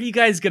like, "Are you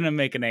guys gonna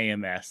make an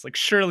AMS? Like,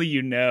 surely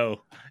you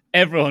know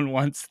everyone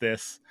wants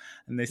this."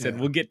 And they said, Yeah.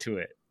 "We'll get to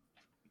it."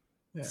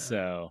 Yeah.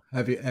 So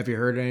have you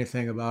heard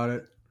anything about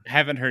it?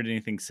 haven't heard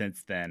anything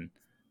since then.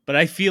 But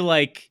I feel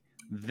like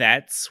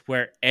that's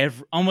where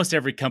almost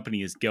every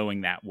company is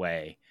going that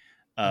way.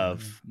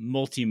 Of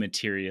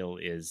multi-material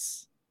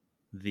is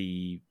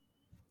the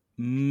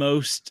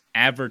most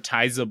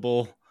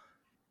advertisable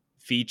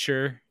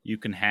feature you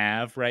can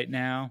have right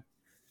now,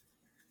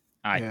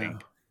 I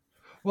think.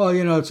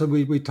 Well, so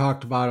we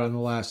talked about it on the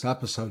last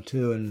episode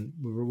too, and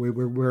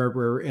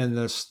we're in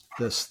this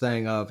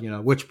thing of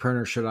which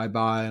printer should I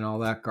buy and all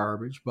that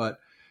garbage. And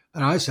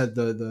I said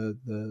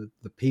the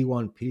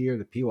P1P or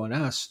the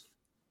P1S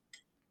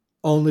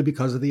only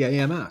because of the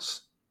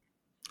AMS.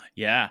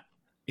 Yeah,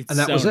 it's and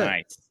that so was it.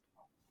 nice.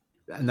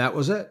 And that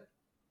was it.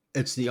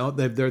 It's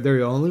they're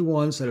the only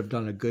ones that have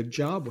done a good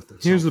job with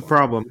it. Here's the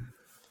problem.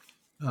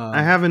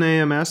 I have an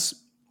AMS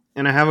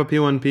and I have a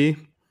P1P,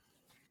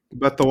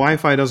 but the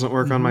Wi-Fi doesn't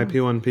work on my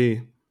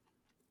P1P.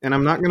 And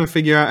I'm not going to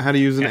figure out how to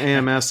use an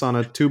AMS on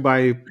a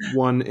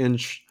 2x1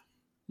 inch,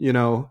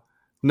 no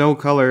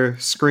color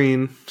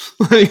screen.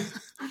 Like,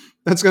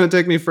 that's going to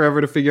take me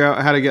forever to figure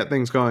out how to get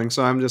things going.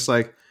 So I'm just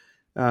like,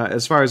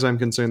 as far as I'm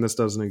concerned, this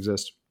doesn't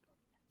exist.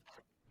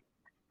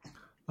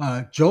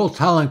 Joel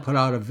Telling put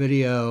out a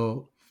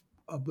video.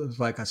 It was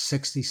like a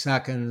 60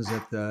 seconds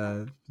at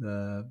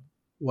the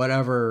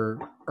whatever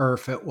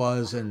ERF it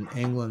was in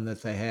England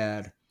that they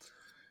had.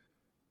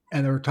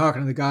 And they were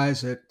talking to the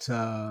guys at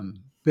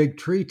Big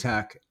Tree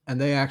Tech,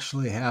 and they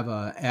actually have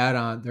a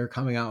add-on. They're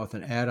coming out with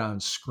an add-on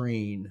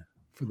screen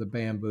for the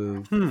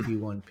Bamboo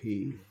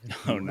P1P.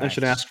 Oh, nice. I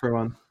should ask for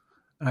one.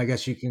 And I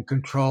guess you can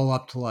control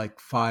up to like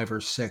 5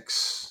 or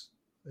 6.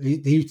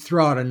 He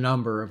threw out a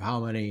number of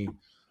how many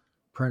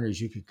printers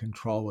you could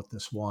control with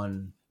this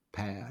one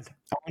pad.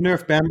 I wonder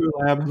if Bamboo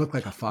Lab looked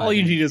like a 5. All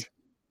you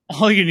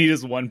need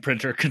is one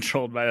printer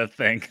controlled by that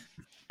thing.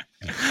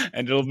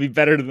 And it'll be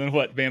better than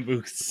what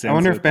Bamboo sends. I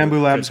wonder if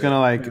Bamboo Lab's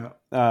gonna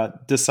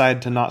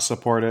decide to not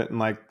support it and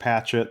like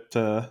patch it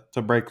to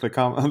break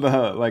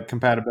the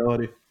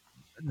compatibility.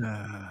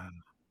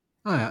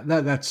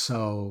 That's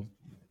so.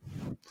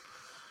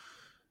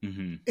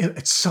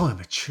 It's so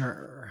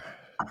immature.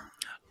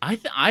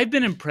 I've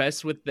been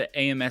impressed with the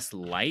AMS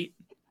Lite.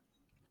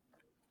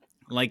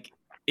 Like,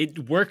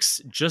 it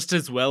works just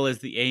as well as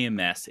the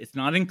AMS. It's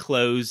not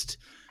enclosed.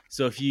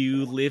 So if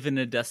you live in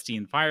a dusty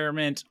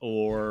environment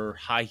or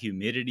high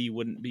humidity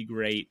wouldn't be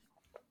great.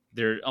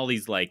 There are all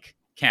these like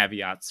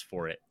caveats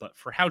for it. But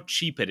for how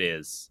cheap it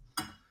is,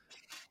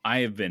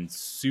 I have been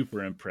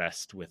super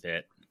impressed with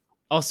it.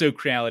 Also,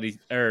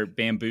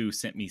 Bamboo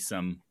sent me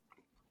some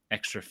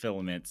extra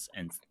filaments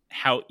and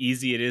how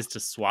easy it is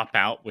to swap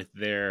out with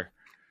their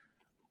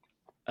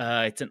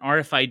it's an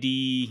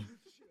RFID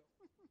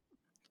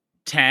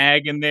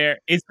tag in there.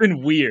 It's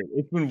been weird.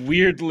 It's been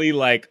weirdly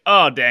like,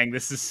 oh dang,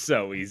 this is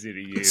so easy to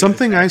use.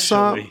 Something I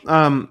saw,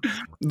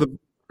 the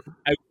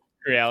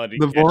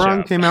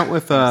Voron came out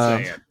with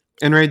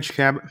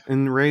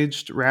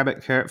Enraged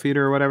Rabbit Carrot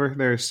Feeder or whatever,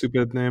 their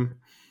stupid name.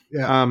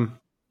 Yeah.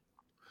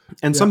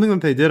 Something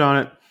that they did on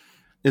it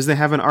is they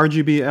have an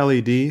RGB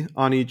LED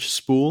on each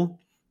spool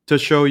to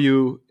show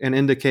you and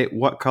indicate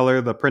what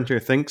color the printer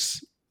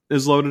thinks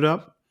is loaded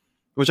up,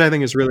 which I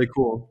think is really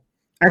cool.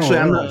 Actually,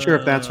 I'm not sure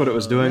if that's what it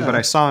was doing, but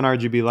I saw an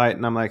RGB light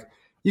and I'm like,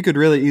 you could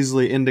really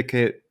easily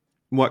indicate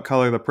what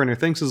color the printer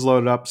thinks is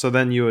loaded up. So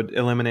then you would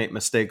eliminate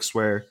mistakes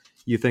where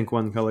you think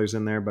one color's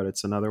in there, but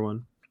it's another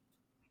one.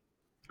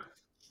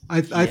 I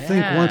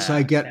think once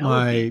I get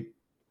my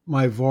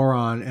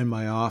Voron in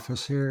my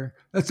office here,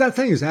 that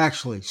thing is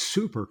actually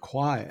super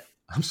quiet.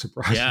 I'm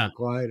surprised how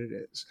quiet it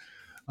is.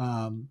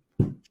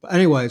 But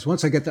anyways,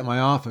 once I get that in my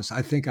office,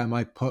 I think I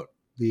might put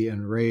the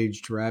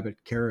Enraged Rabbit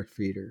Carrot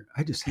Feeder.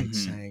 I just hate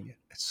saying it.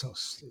 It's so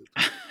stupid.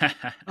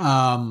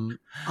 On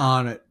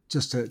it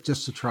just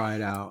to try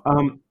it out.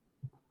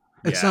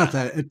 It's not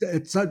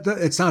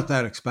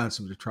that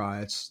expensive to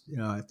try. It's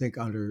I think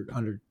under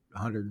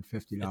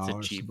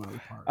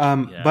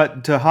 $150.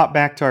 But to hop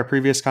back to our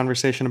previous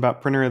conversation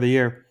about Printer of the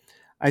Year,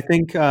 I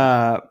think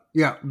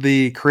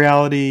the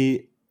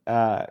Creality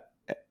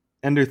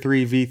Ender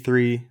 3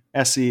 V3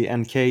 SE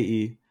and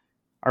KE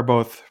are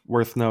both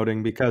worth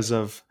noting because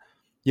of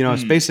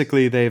it's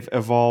basically they've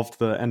evolved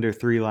the Ender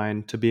 3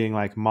 line to being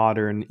like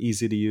modern,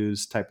 easy to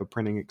use type of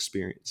printing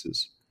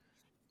experiences.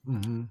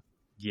 Mm-hmm.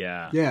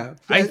 Yeah.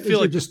 I feel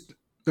like just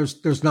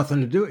there's nothing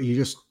to do. You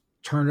just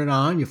turn it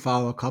on, you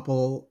follow a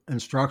couple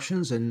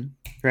instructions, and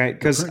right.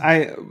 Because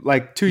I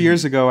 2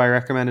 years ago I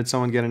recommended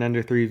someone get an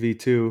Ender 3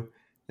 V2,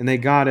 and they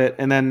got it,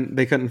 and then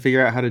they couldn't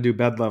figure out how to do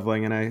bed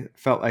leveling, and I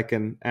felt like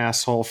an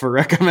asshole for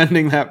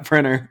recommending that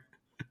printer.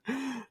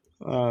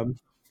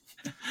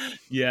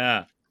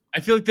 Yeah. I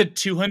feel like the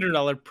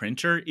 $200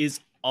 printer is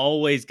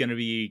always going to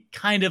be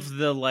kind of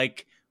the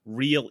like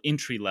real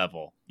entry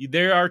level.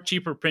 There are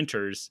cheaper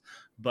printers,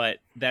 but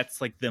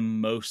that's like the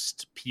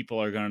most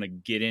people are going to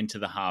get into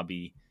the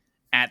hobby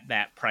at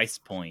that price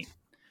point.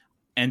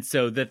 And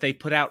so that they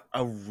put out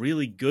a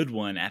really good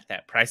one at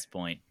that price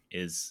point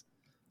is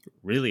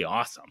really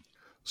awesome.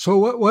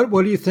 So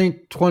what do you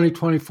think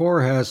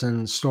 2024 has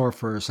in store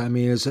for us? I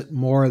mean, is it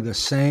more of the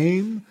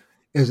same?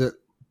 Is it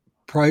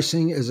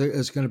pricing? Is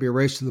it going to be a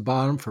race to the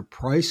bottom for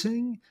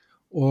pricing,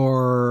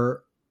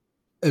 or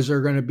is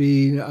there going to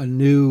be a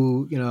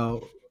new,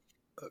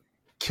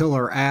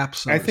 killer app?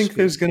 So I think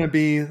there's going to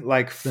be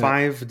like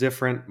 5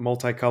 different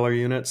multicolor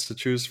units to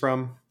choose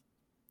from.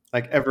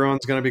 Like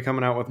everyone's going to be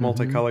coming out with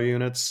multicolor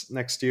units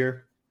next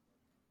year.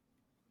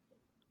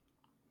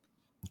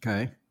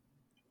 Okay.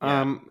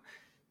 Yeah.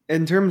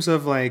 In terms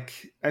of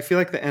like, I feel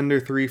like the Ender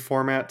 3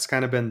 format's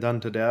kind of been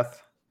done to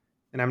death,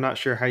 and I'm not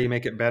sure how you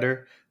make it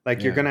better.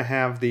 Like you're going to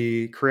have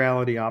the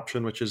Creality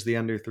option, which is the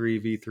Ender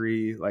 3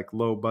 V3, like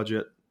low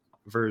budget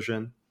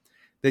version.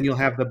 Then you'll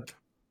have the...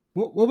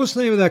 What was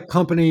the name of that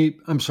company?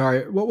 I'm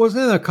sorry. What was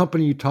the name of that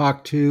company you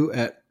talked to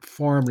at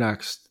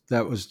FormNext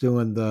that was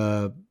doing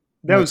the...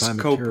 That was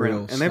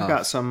CoPrint, and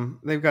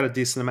they've got a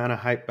decent amount of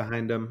hype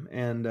behind them,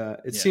 and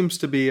it seems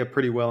to be a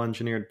pretty well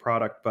engineered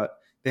product, but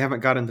they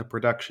haven't got into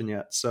production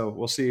yet, so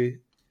we'll see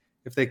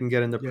if they can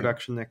get into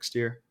production next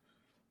year.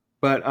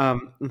 But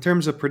in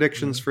terms of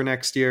predictions for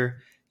next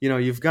year,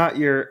 you've got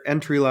your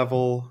entry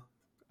level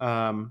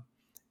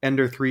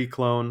Ender 3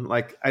 clone.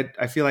 Like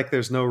I feel like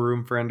there's no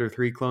room for Ender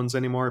 3 clones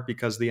anymore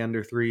because the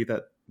Ender 3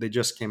 that they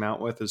just came out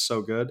with is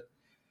so good.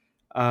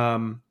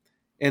 And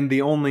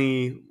the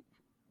only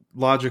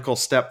logical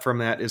step from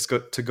that is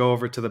to go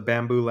over to the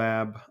Bambu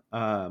Lab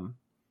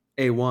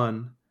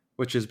A1,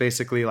 which is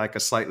basically like a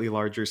slightly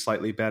larger,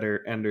 slightly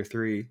better Ender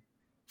 3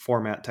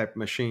 format type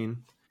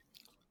machine.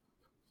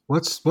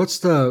 What's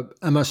the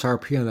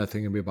MSRP on that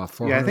thing? Gonna be about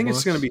 $400? Yeah, I think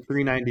it's going to be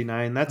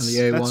 $399.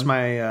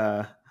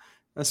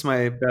 That's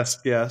my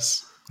best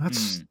guess.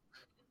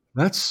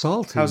 That's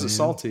salty. How's it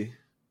salty?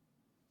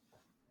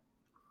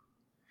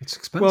 It's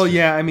expensive. Well,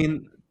 yeah, I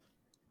mean,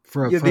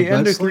 for the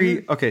Ender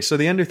 3. Okay, so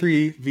the Ender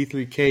 3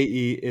 V3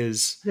 KE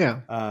is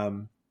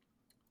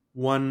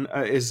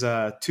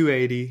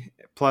 $280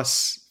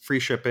 plus free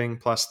shipping,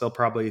 plus they'll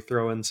probably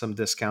throw in some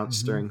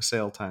discounts during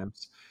sale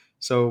times.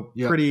 So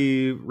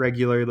pretty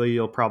regularly,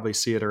 you'll probably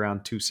see it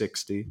around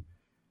 $260.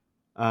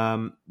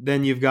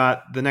 Then you've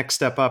got the next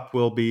step up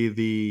will be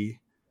the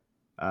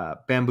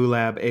Bambu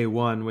Lab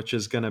A1, which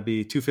is going to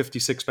be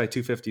 256 by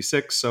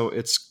 256. So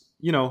it's,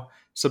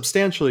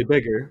 substantially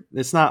bigger.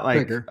 It's not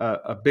like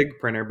a big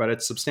printer, but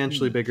it's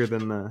substantially bigger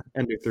than the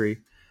Ender 3.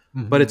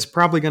 But it's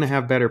probably going to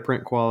have better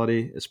print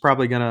quality. It's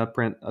probably going to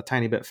print a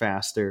tiny bit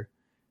faster.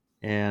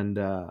 And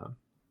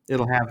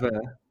it'll have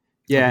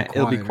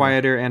it'll be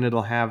quieter, and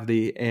it'll have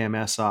the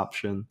AMS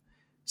option.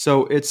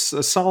 So it's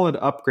a solid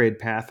upgrade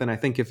path, and I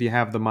think if you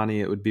have the money,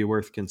 it would be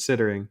worth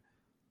considering.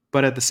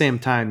 But at the same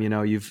time,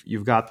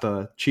 you've got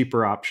the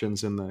cheaper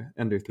options in the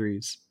Ender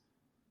 3s.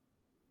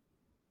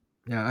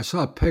 Yeah, I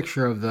saw a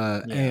picture of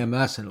the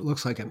AMS, and it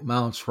looks like it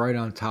mounts right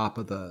on top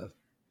of the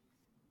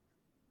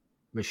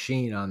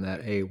machine on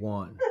that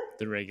A1.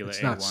 The regular it's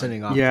A1. Not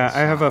sitting off. Yeah, I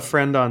have a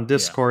friend on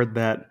Discord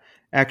that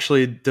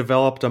actually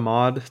developed a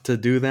mod to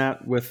do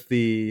that with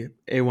the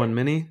A1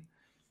 Mini,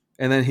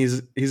 and then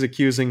he's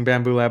accusing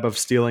Bambu Lab of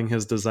stealing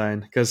his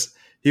design because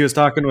he was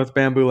talking with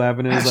Bambu Lab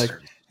and it was like,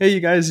 "Hey, you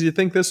guys, you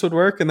think this would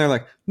work?" And they're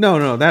like,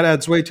 "No, that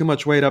adds way too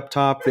much weight up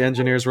top." The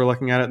engineers were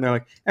looking at it and they're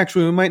like,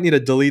 "Actually, we might need to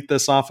delete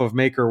this off of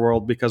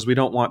MakerWorld because we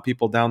don't want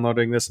people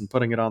downloading this and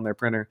putting it on their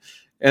printer."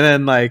 And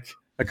then like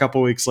a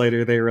couple weeks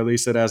later, they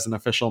release it as an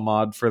official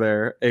mod for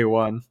their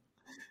A1,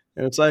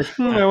 and it's like,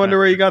 I wonder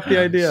where you got the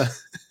idea.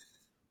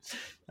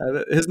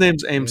 His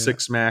name's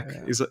Aim6 Mac.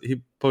 Yeah.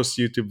 He posts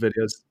YouTube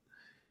videos.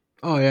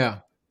 Oh yeah.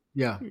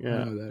 I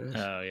know who that is.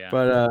 Oh yeah.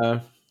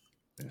 But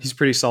he's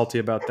pretty salty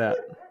about that.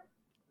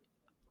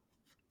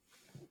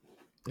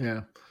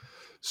 Yeah.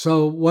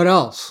 So what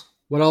else?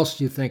 What else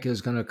do you think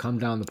is going to come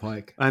down the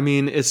pike? I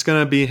mean, it's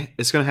going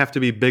to have to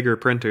be bigger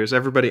printers.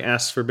 Everybody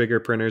asks for bigger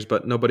printers,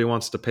 but nobody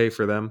wants to pay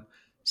for them.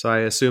 So I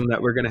assume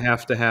that we're going to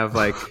have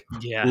like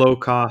low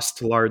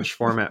cost, large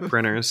format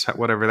printers,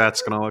 whatever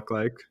that's going to look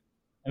like.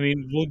 I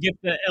mean, we'll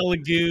get the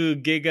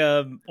Elegoo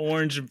Giga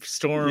Orange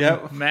Storm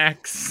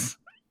Max,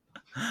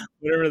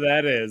 whatever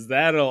that is.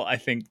 That'll, I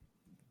think,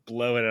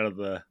 blow it out of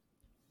the...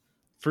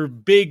 For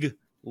big,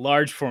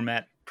 large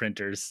format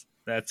printers,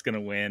 that's going to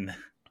win,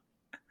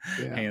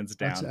 hands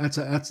down.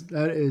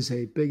 That is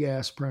a big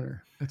ass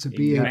printer. That's a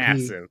BAP.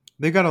 Massive.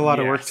 They've got a lot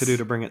of work to do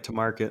to bring it to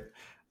market.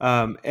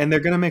 And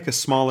they're going to make a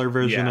smaller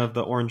version of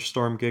the Orange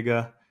Storm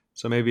Giga.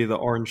 So maybe the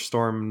Orange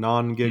Storm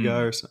non-Giga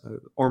or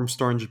Orange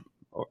Storm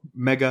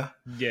Mega.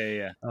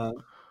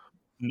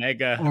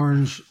 Mega.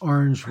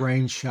 Orange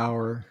Rain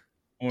Shower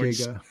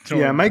Giga.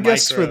 Yeah, my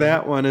guess for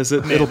that one is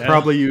it'll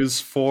probably use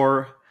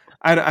 4.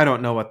 I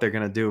don't know what they're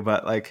going to do,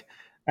 but like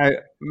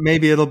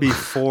maybe it'll be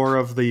 4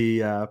 of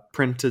the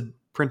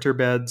printer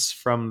beds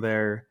from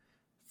their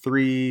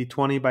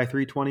 320 by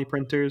 320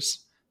 printers.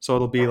 So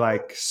it'll be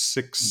like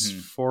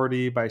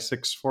 640 by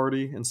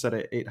 640 instead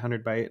of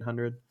 800 by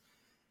 800.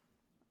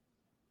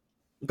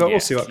 But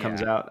we'll see what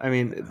comes out. I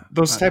mean,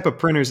 those type of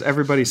printers,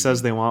 everybody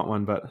says they want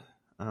one, but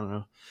I don't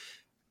know.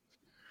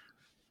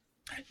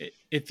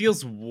 It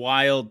feels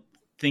wild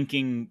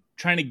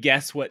trying to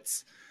guess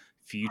what's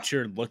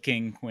future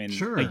looking when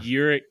a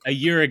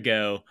year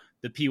ago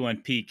the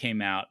P1P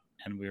came out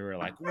and we were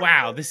like,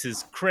 wow, this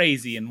is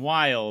crazy and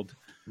wild.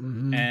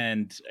 Mm-hmm.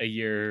 And a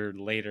year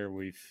later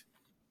we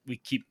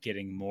keep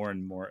getting more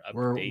and more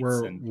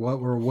updates.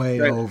 We're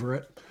way over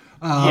it.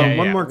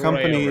 One more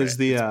company is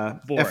the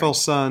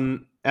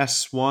FLSun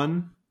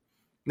S1.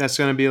 That's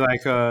going to be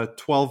like a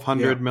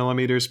 1200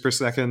 millimeters per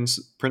second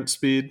print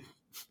speed.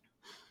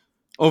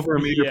 Over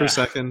a meter per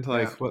second.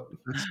 What?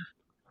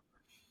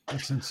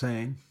 That's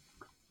insane.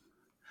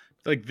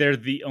 Like they're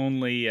the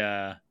only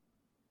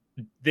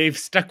they've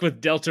stuck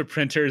with Delta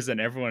printers and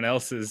everyone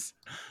else has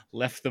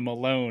left them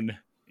alone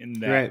in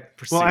that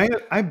pursuit. Well,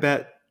 I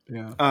bet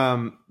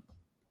Bambu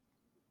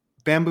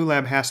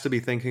Lab has to be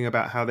thinking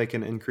about how they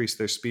can increase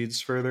their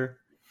speeds further.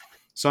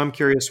 So I'm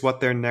curious what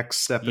their next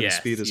step in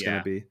speed is going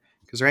to be.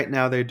 Because right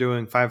now they're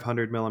doing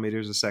 500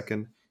 millimeters a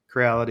second.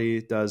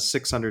 Creality does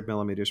 600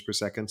 millimeters per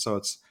second. So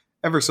it's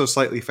ever so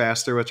slightly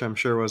faster, which I'm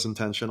sure was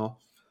intentional.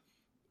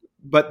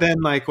 But then,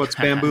 what's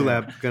Bambu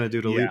Lab going to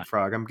do to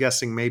leapfrog? I'm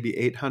guessing maybe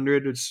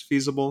 800 is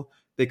feasible.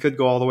 They could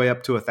go all the way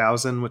up to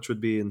 1,000, which would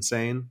be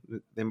insane.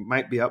 They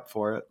might be up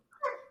for it.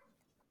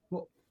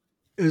 Well,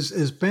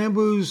 is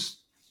Bambu's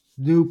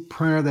new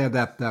printer? They have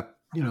that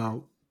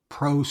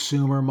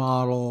prosumer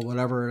model,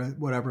 whatever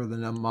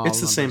the model.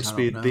 It's the same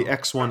speed. The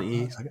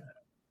X1E.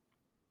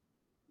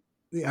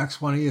 The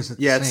X1E is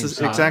it's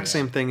the exact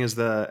same thing as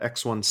the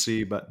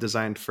X1C, but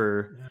designed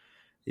for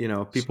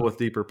people with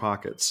deeper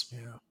pockets.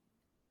 Yeah.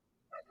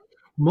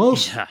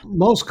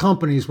 Most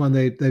companies, when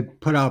they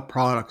put out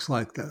products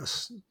like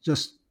this,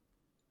 just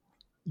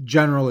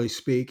generally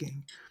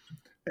speaking,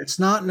 it's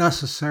not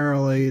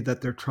necessarily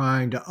that they're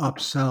trying to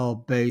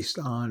upsell based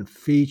on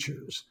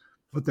features.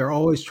 What they're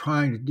always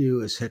trying to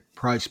do is hit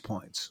price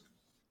points.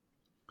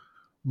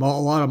 A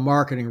lot of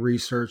marketing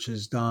research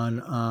is done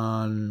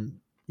on,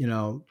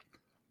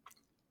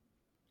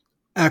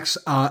 X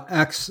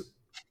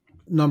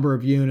number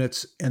of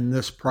units in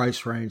this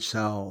price range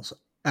sells,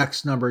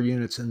 X number of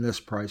units in this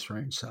price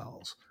range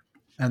sells.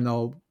 And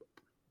they'll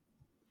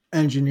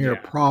engineer a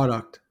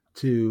product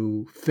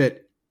to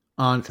fit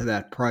onto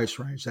that price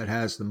range that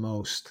has the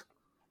most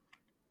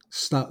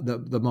stuff,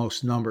 the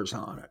most numbers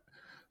on it.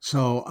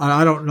 So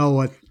I don't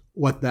know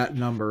what that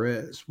number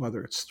is,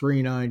 whether it's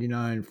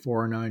 $399,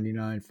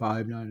 $499,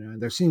 $599.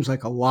 There seems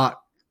like a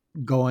lot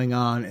going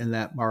on in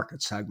that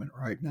market segment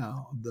right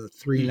now, the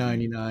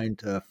 $399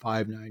 to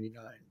 $599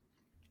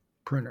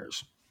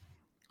 printers.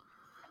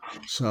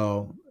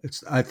 So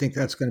I think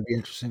that's going to be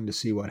interesting to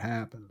see what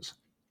happens.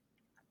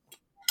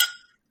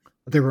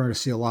 I think we're going to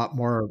see a lot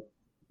more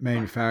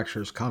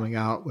manufacturers coming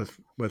out with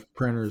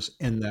printers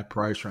in that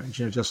price range,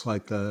 just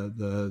like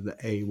the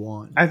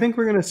A1. I think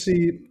we're going to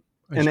see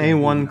an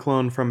A1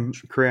 clone from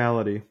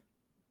Creality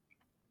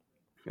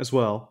as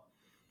well.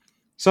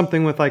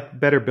 Something with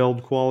better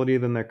build quality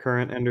than their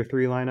current Ender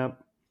 3 lineup.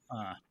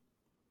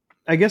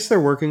 I guess they're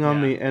working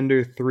on the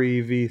Ender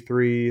 3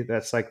 V3.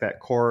 That's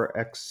that Core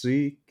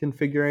XZ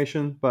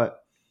configuration,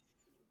 but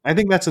I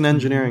think that's an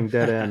engineering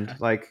dead end.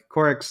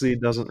 Core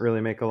XZ doesn't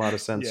really make a lot of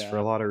sense for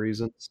a lot of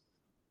reasons.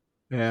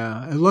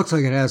 Yeah, it looks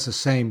like it has the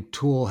same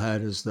tool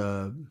head as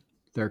their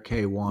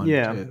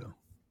K1 too.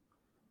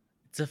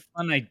 It's a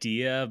fun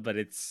idea, but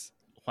it's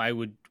why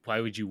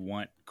would you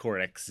want Core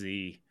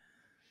XZ?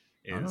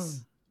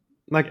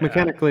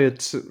 Mechanically,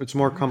 it's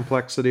more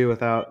complexity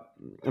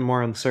and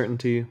more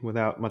uncertainty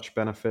without much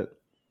benefit.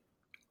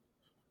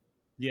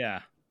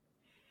 Yeah.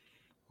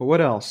 But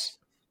what else?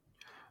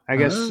 I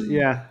guess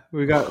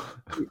we got.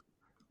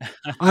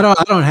 I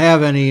don't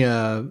have any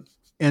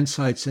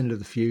insights into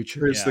the future.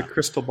 Here's the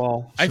crystal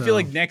ball. I feel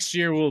like next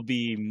year will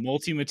be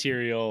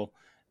multi-material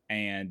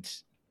and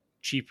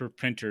cheaper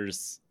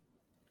printers.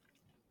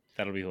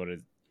 That'll be what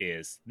it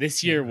is.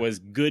 This year was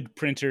good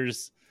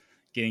printers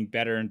getting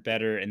better and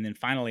better, and then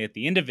finally at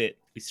the end of it,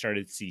 we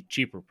started to see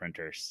cheaper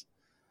printers.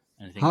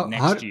 And I think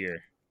next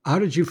year. How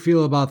did you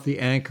feel about the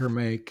Anchor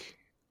Make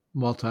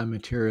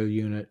multi-material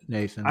unit,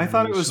 Nathan? I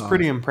thought it was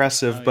pretty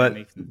impressive, but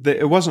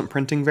it wasn't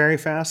printing very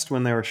fast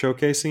when they were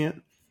showcasing it.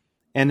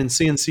 And in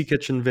CNC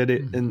Kitchen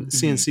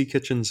CNC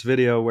Kitchen's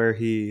video, where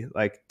he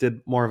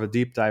did more of a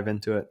deep dive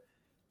into it,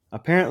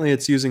 apparently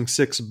it's using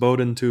 6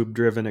 Bowden tube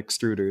driven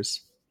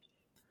extruders,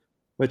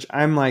 which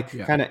I'm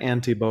kind of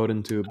anti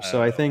Bowden tube.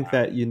 So I think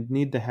that you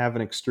need to have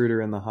an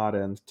extruder in the hot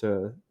end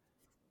to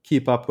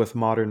keep up with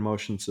modern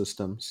motion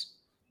systems,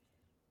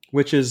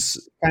 which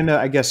is kind of,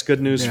 I guess,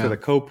 good news for the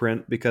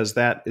co-print, because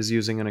that is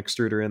using an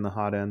extruder in the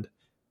hot end,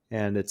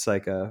 and it's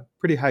a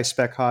pretty high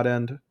spec hot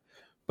end.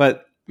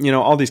 But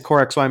all these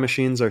Core XY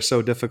machines are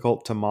so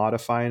difficult to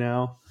modify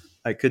now.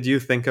 Could you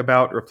think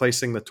about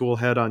replacing the tool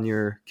head on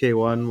your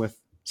K1 with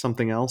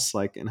something else,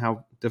 and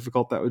how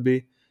difficult that would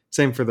be?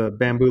 Same for the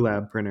Bambu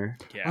Lab printer.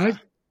 Yeah.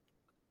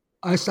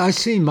 I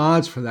see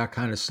mods for that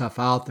kind of stuff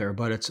out there,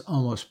 but it's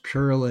almost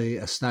purely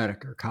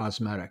aesthetic or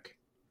cosmetic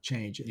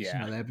changes.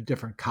 Yeah. They have a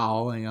different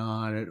cowling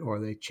on it, or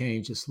they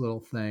change this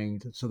little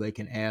thing so they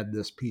can add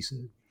this piece of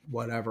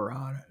whatever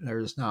on it.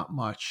 There's not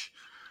much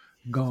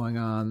going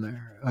on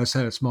there. I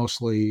said it's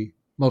mostly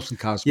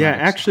cosmetic. Yeah,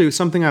 actually,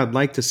 something I would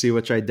like to see,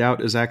 which I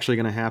doubt is actually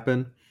going to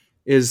happen,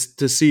 is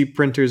to see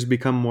printers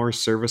become more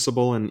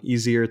serviceable and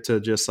easier to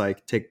just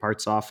like take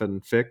parts off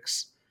and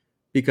fix.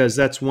 Because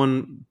that's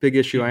one big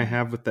issue I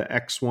have with the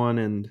X1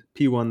 and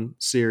P1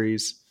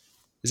 series,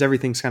 is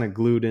everything's kind of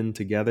glued in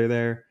together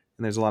there,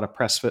 and there's a lot of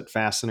press fit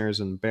fasteners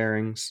and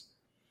bearings.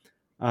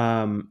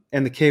 And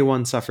the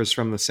K1 suffers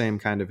from the same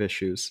kind of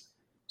issues.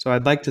 So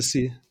I'd like to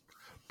see.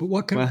 But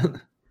what can?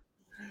 Well,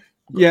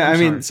 yeah, I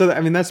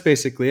mean that's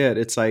basically it.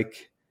 It's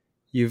like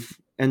you've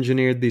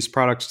engineered these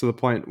products to the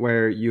point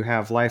where you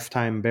have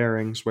lifetime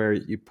bearings, where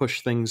you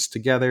push things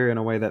together in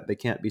a way that they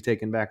can't be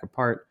taken back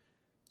apart.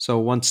 So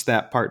once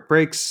that part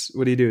breaks,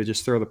 what do?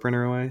 Just throw the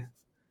printer away?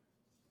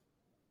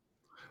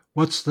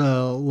 What's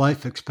the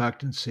life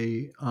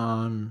expectancy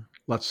on,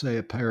 let's say,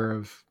 a pair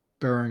of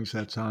bearings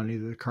that's on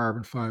either the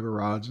carbon fiber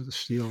rods or the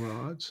steel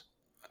rods?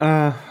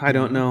 I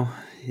don't know.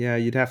 Yeah,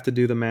 you'd have to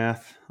do the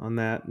math on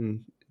that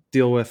and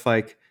deal with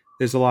like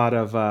there's a lot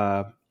of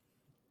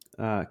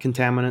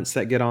contaminants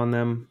that get on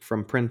them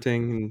from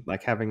printing and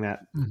like having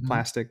that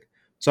plastic.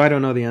 So I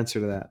don't know the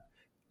answer to that.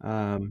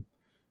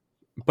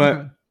 But.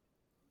 Okay.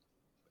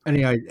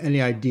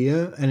 Any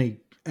idea? Any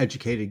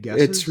educated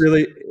guesses?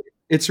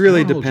 It's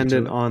really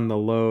dependent on the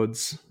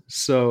loads.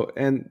 So,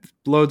 and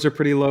loads are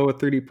pretty low with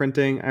 3D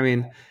printing. I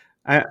mean,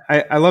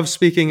 I love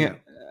speaking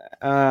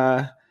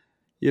on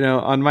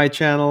my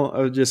channel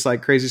of just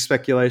like crazy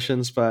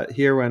speculations, but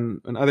here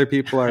when other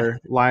people are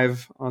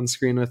live on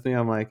screen with me,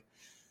 I'm like,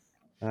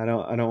 I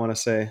don't want to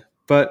say,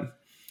 but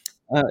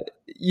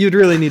you'd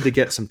really need to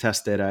get some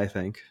test data, I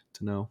think,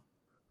 to know.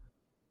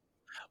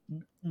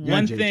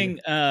 One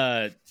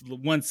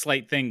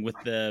slight thing with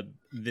the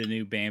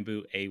new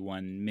Bambu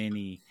A1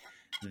 Mini,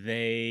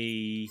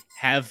 they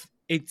have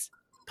it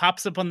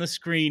pops up on the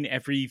screen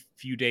every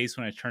few days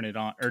when I turn it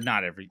on, or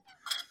not every.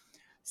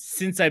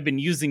 Since I've been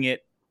using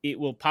it, it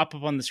will pop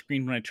up on the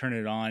screen when I turn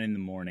it on in the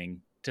morning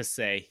to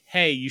say,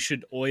 "Hey, you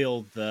should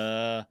oil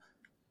the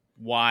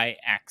Y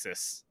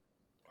axis,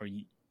 or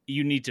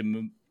you need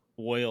to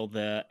oil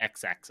the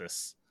X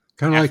axis."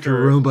 Kind of like your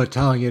Roomba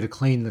telling you to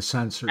clean the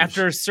sensors.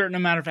 After a certain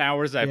amount of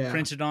hours I've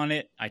printed on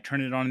it, I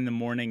turn it on in the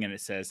morning and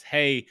it says,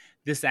 hey,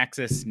 this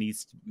axis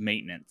needs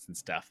maintenance and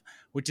stuff,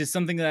 which is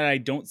something that I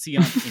don't see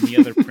on any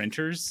other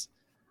printers.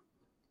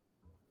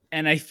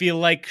 And I feel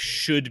like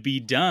should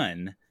be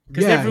done.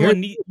 Because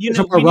everyone needs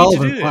a more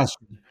relevant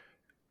question.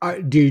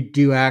 Do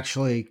you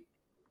actually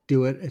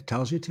do it? It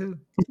tells you to?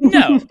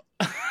 No.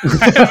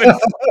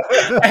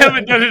 I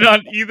haven't done it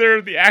on either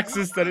of the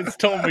axes that it's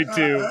told me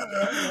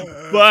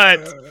to,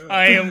 but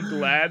I am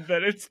glad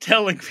that it's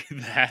telling me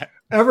that.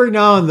 Every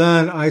now and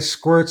then I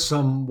squirt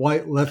some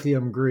white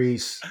lithium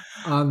grease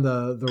on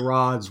the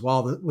rods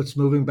while it's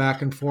moving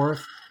back and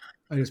forth.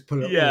 I just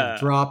put a little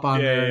drop on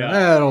there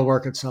and it'll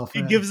work itself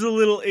in. It gives a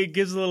little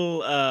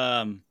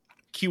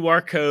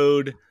QR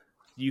code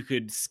you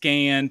could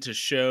scan to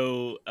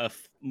show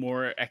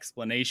more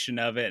explanation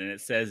of it, and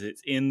it says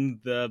it's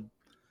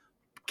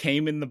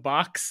came in the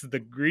box, the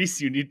grease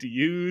you need to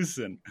use,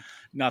 and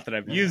not that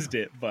I've used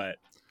it, but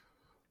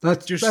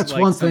that's like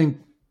one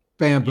thing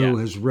Bambu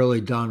has really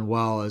done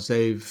well, is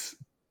they've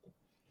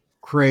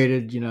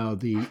created,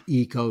 the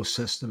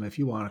ecosystem, if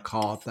you want to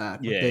call it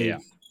that.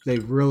 But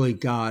they've really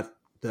got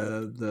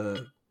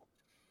the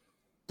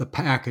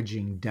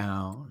packaging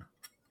down,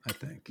 I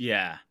think.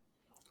 Yeah.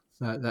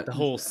 That the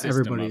whole system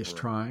everybody is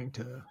trying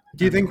to.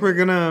 Do you think we're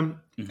gonna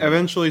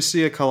eventually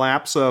see a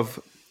collapse of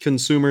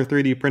consumer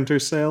 3D printer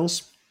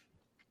sales?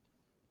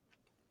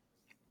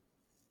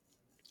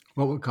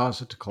 What would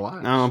cause it to collapse?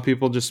 I don't know,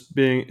 people just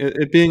being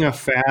a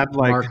fad,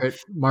 like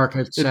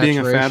market it being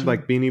a fad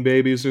like Beanie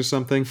Babies or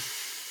something.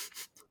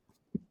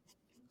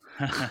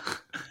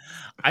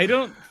 I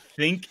don't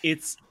think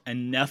it's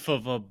enough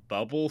of a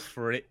bubble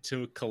for it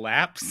to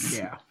collapse.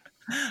 Yeah.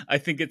 I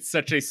think it's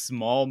such a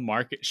small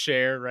market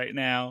share right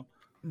now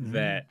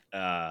that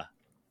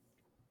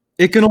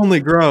it can only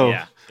grow.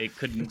 Yeah, it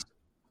couldn't.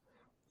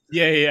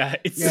 Yeah.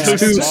 It's so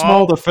too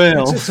small to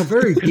fail. It's a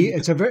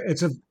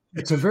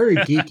very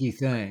geeky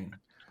thing.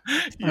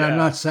 And I'm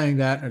not saying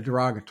that in a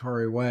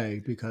derogatory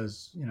way,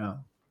 because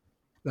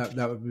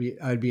that would be,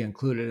 I'd be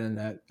included in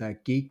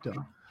that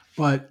geekdom.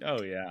 But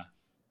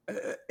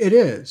it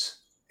is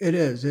a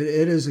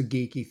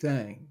geeky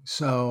thing.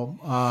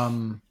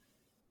 So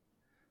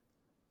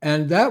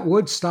and that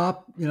would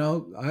stop.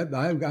 I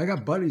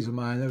got buddies of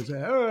mine that would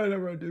say, "Oh, I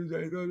never do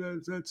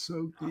that. That's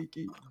so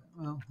geeky."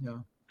 Well,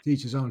 to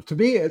each his own. To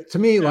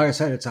me, like I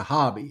said, it's a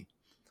hobby.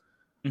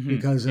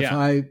 Because if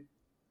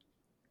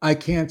I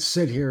can't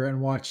sit here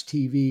and watch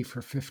TV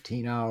for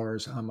 15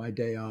 hours on my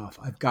day off,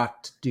 I've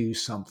got to do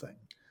something.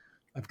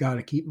 I've got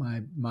to keep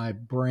my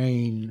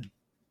brain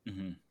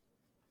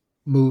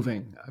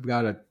moving. I've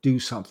got to do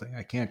something.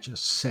 I can't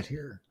just sit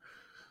here.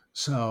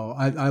 So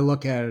I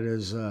look at it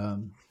as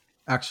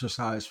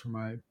exercise for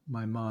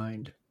my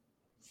mind,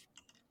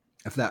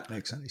 if that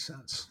makes any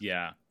sense.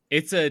 Yeah.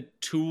 It's a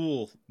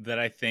tool that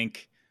I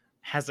think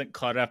hasn't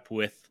caught up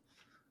with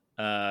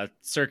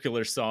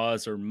circular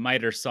saws or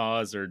miter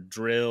saws or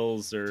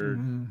drills or,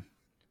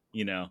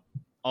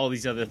 all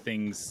these other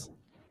things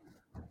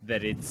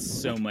that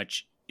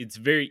it's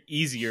very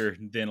easier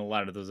than a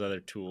lot of those other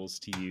tools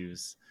to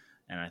use.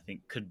 And I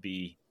think could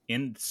be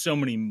in so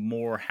many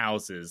more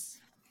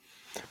houses.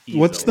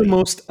 What's the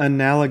most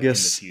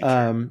analogous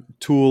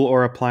tool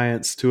or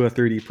appliance to a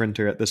 3D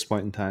printer at this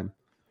point in time?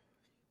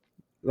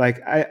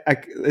 Like,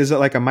 is it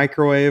like a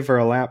microwave or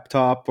a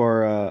laptop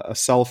or a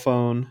cell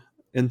phone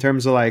in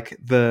terms of like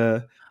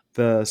the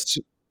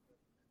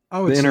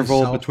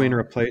interval between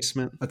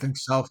replacement? I think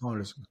cell phone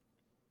is.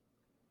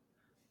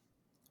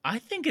 I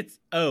think it's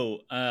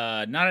not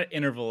an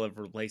interval of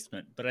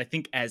replacement, but I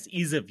think as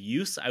ease of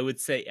use, I would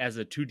say as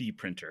a 2D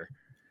printer,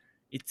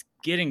 it's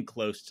getting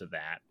close to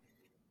that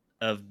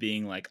of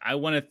being like,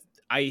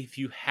 if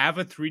you have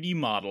a 3D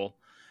model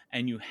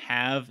and you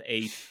have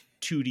a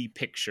 2D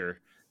picture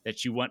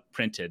that you want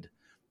printed,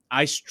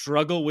 I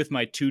struggle with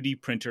my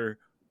 2D printer.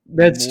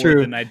 That's more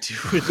true. Than I do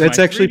with That's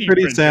my actually 3D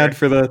pretty printer. sad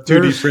for the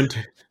 2D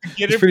printer.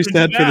 It's pretty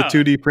sad for the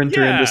 2D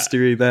printer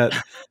industry that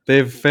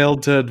they've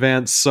failed to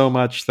advance so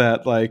much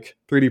that like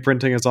 3D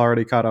printing has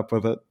already caught up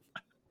with it.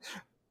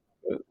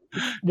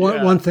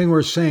 One thing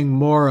we're seeing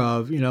more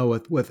of,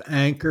 with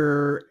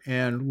Anchor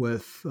and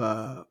with,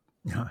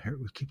 here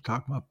we keep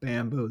talking about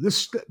Bamboo.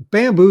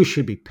 Bamboo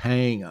should be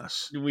paying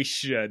us. We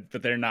should,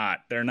 but they're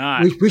not. They're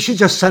not. We should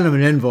just send them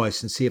an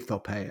invoice and see if they'll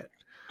pay it.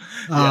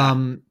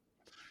 Yeah.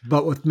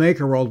 But with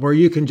MakerWorld, where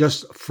you can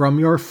just, from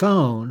your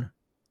phone,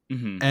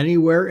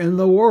 anywhere in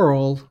the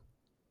world,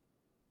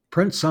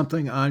 print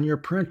something on your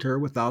printer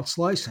without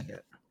slicing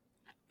it.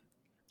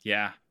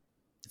 Yeah.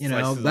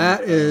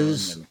 That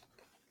is,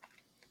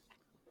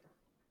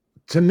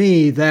 to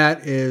me,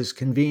 that is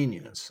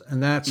convenience.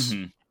 And that's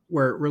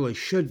where it really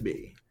should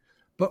be.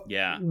 But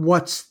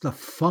what's the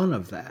fun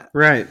of that?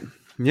 Right.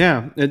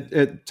 Yeah.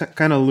 It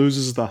kind of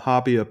loses the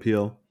hobby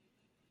appeal.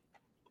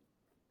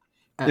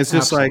 It's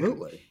just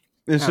Absolutely.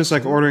 It's just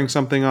like ordering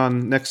something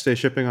on next day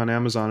shipping on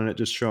Amazon and it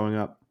just showing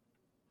up.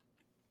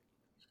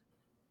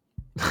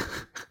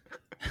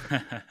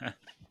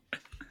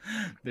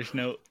 There's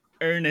no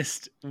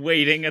earnest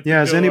waiting at the door.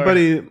 Yeah, does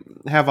anybody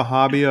have a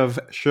hobby of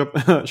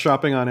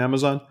shopping on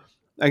Amazon?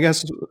 I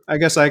guess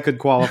I could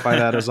qualify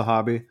that as a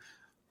hobby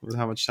with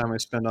how much time I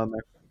spend on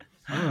there.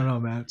 I don't know,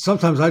 man.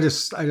 Sometimes I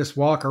just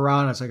walk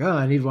around and it's like, oh,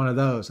 I need one of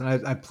those.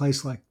 And I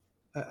place like,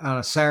 on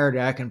a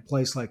Saturday, I can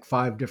place like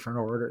 5 different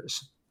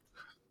orders.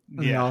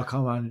 And they all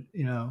come on,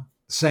 the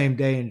same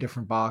day in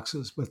different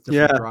boxes with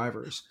different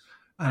drivers.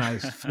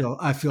 And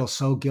I feel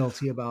so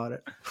guilty about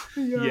it.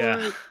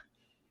 Right.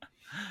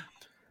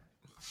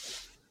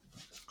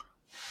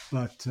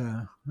 But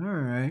all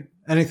right.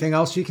 Anything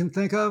else you can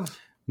think of?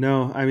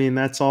 No, I mean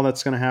that's all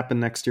that's going to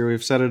happen next year.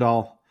 We've said it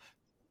all.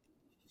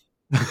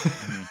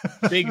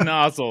 Big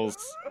nozzles.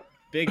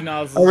 Big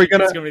nozzles. Are we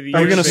gonna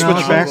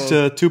switch back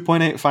to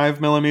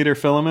 2.85 millimeter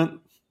filament?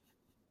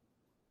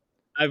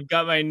 I've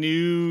got my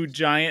new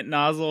giant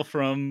nozzle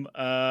from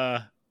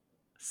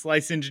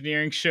Slice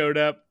Engineering showed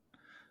up.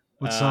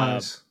 What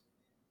size?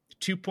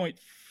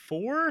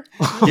 2.4?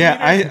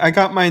 Yeah, I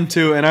got mine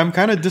too, and I'm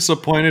kind of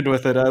disappointed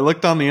with it. I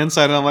looked on the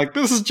inside and I'm like,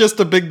 this is just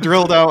a big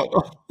drilled out.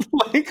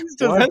 Like, this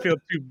doesn't feel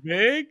too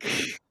big.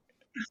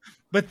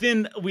 But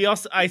then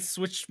I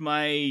switched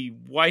my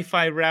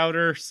Wi-Fi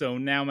router, so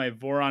now my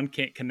Voron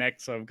can't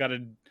connect, so I've got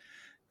to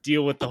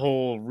deal with the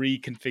whole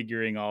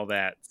reconfiguring all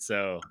that.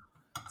 So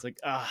it's like,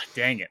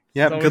 dang it.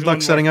 Yeah, good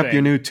luck setting up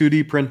your new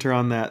 2D printer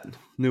on that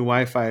new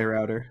Wi-Fi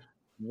router.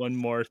 One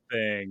more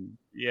thing.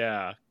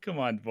 Yeah, come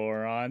on,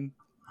 Voron.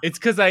 It's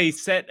because I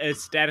set a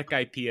static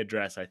IP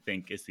address, I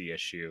think, is the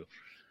issue.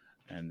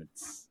 And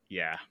it's,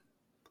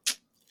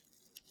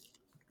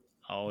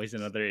 always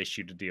another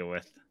issue to deal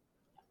with.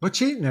 What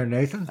you eating there,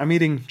 Nathan? I'm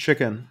eating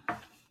chicken.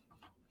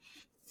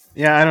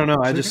 Yeah, I don't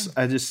know.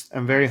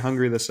 I'm very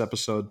hungry this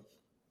episode.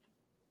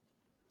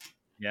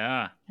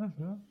 Yeah.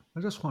 I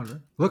just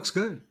wonder. Looks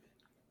good.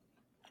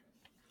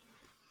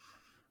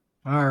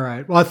 All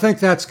right. Well, I think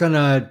that's going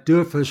to do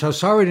it for the show.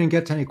 Sorry we didn't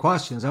get to any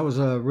questions. That was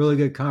a really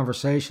good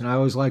conversation. I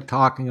always like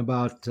talking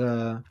about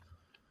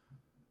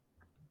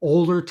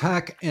older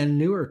tech and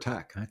newer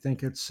tech. I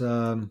think it's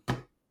on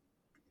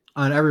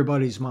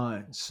everybody's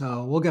mind.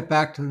 So we'll get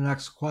back to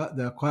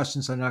the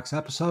questions in the next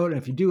episode.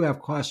 And if you do have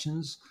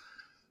questions,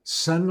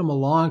 send them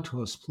along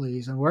to us,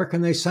 please. And where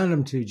can they send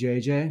them to,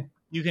 JJ?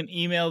 You can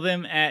email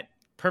them at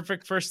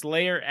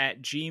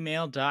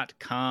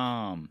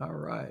perfectfirstlayer@gmail.com. All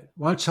right.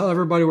 Why don't you tell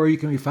everybody where you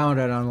can be found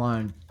at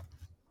online?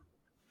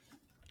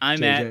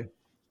 You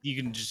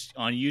can just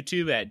on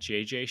YouTube at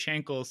JJ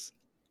Shankles.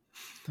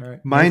 All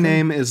right. My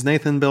name is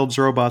Nathan Builds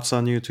Robots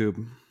on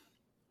YouTube.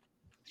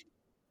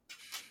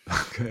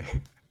 Okay.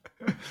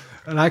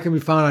 And I can be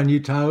found on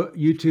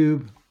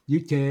YouTube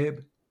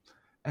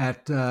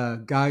at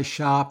Guy's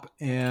Shop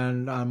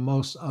and on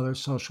most other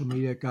social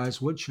media at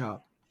Guy's Wood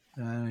Shop.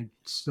 And I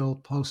still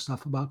post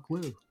stuff about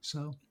glue.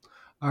 So,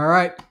 all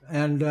right.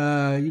 And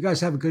you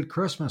guys have a good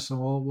Christmas, and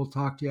we'll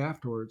talk to you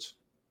afterwards.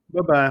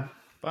 Bye-bye.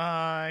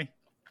 Bye.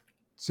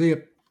 See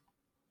you.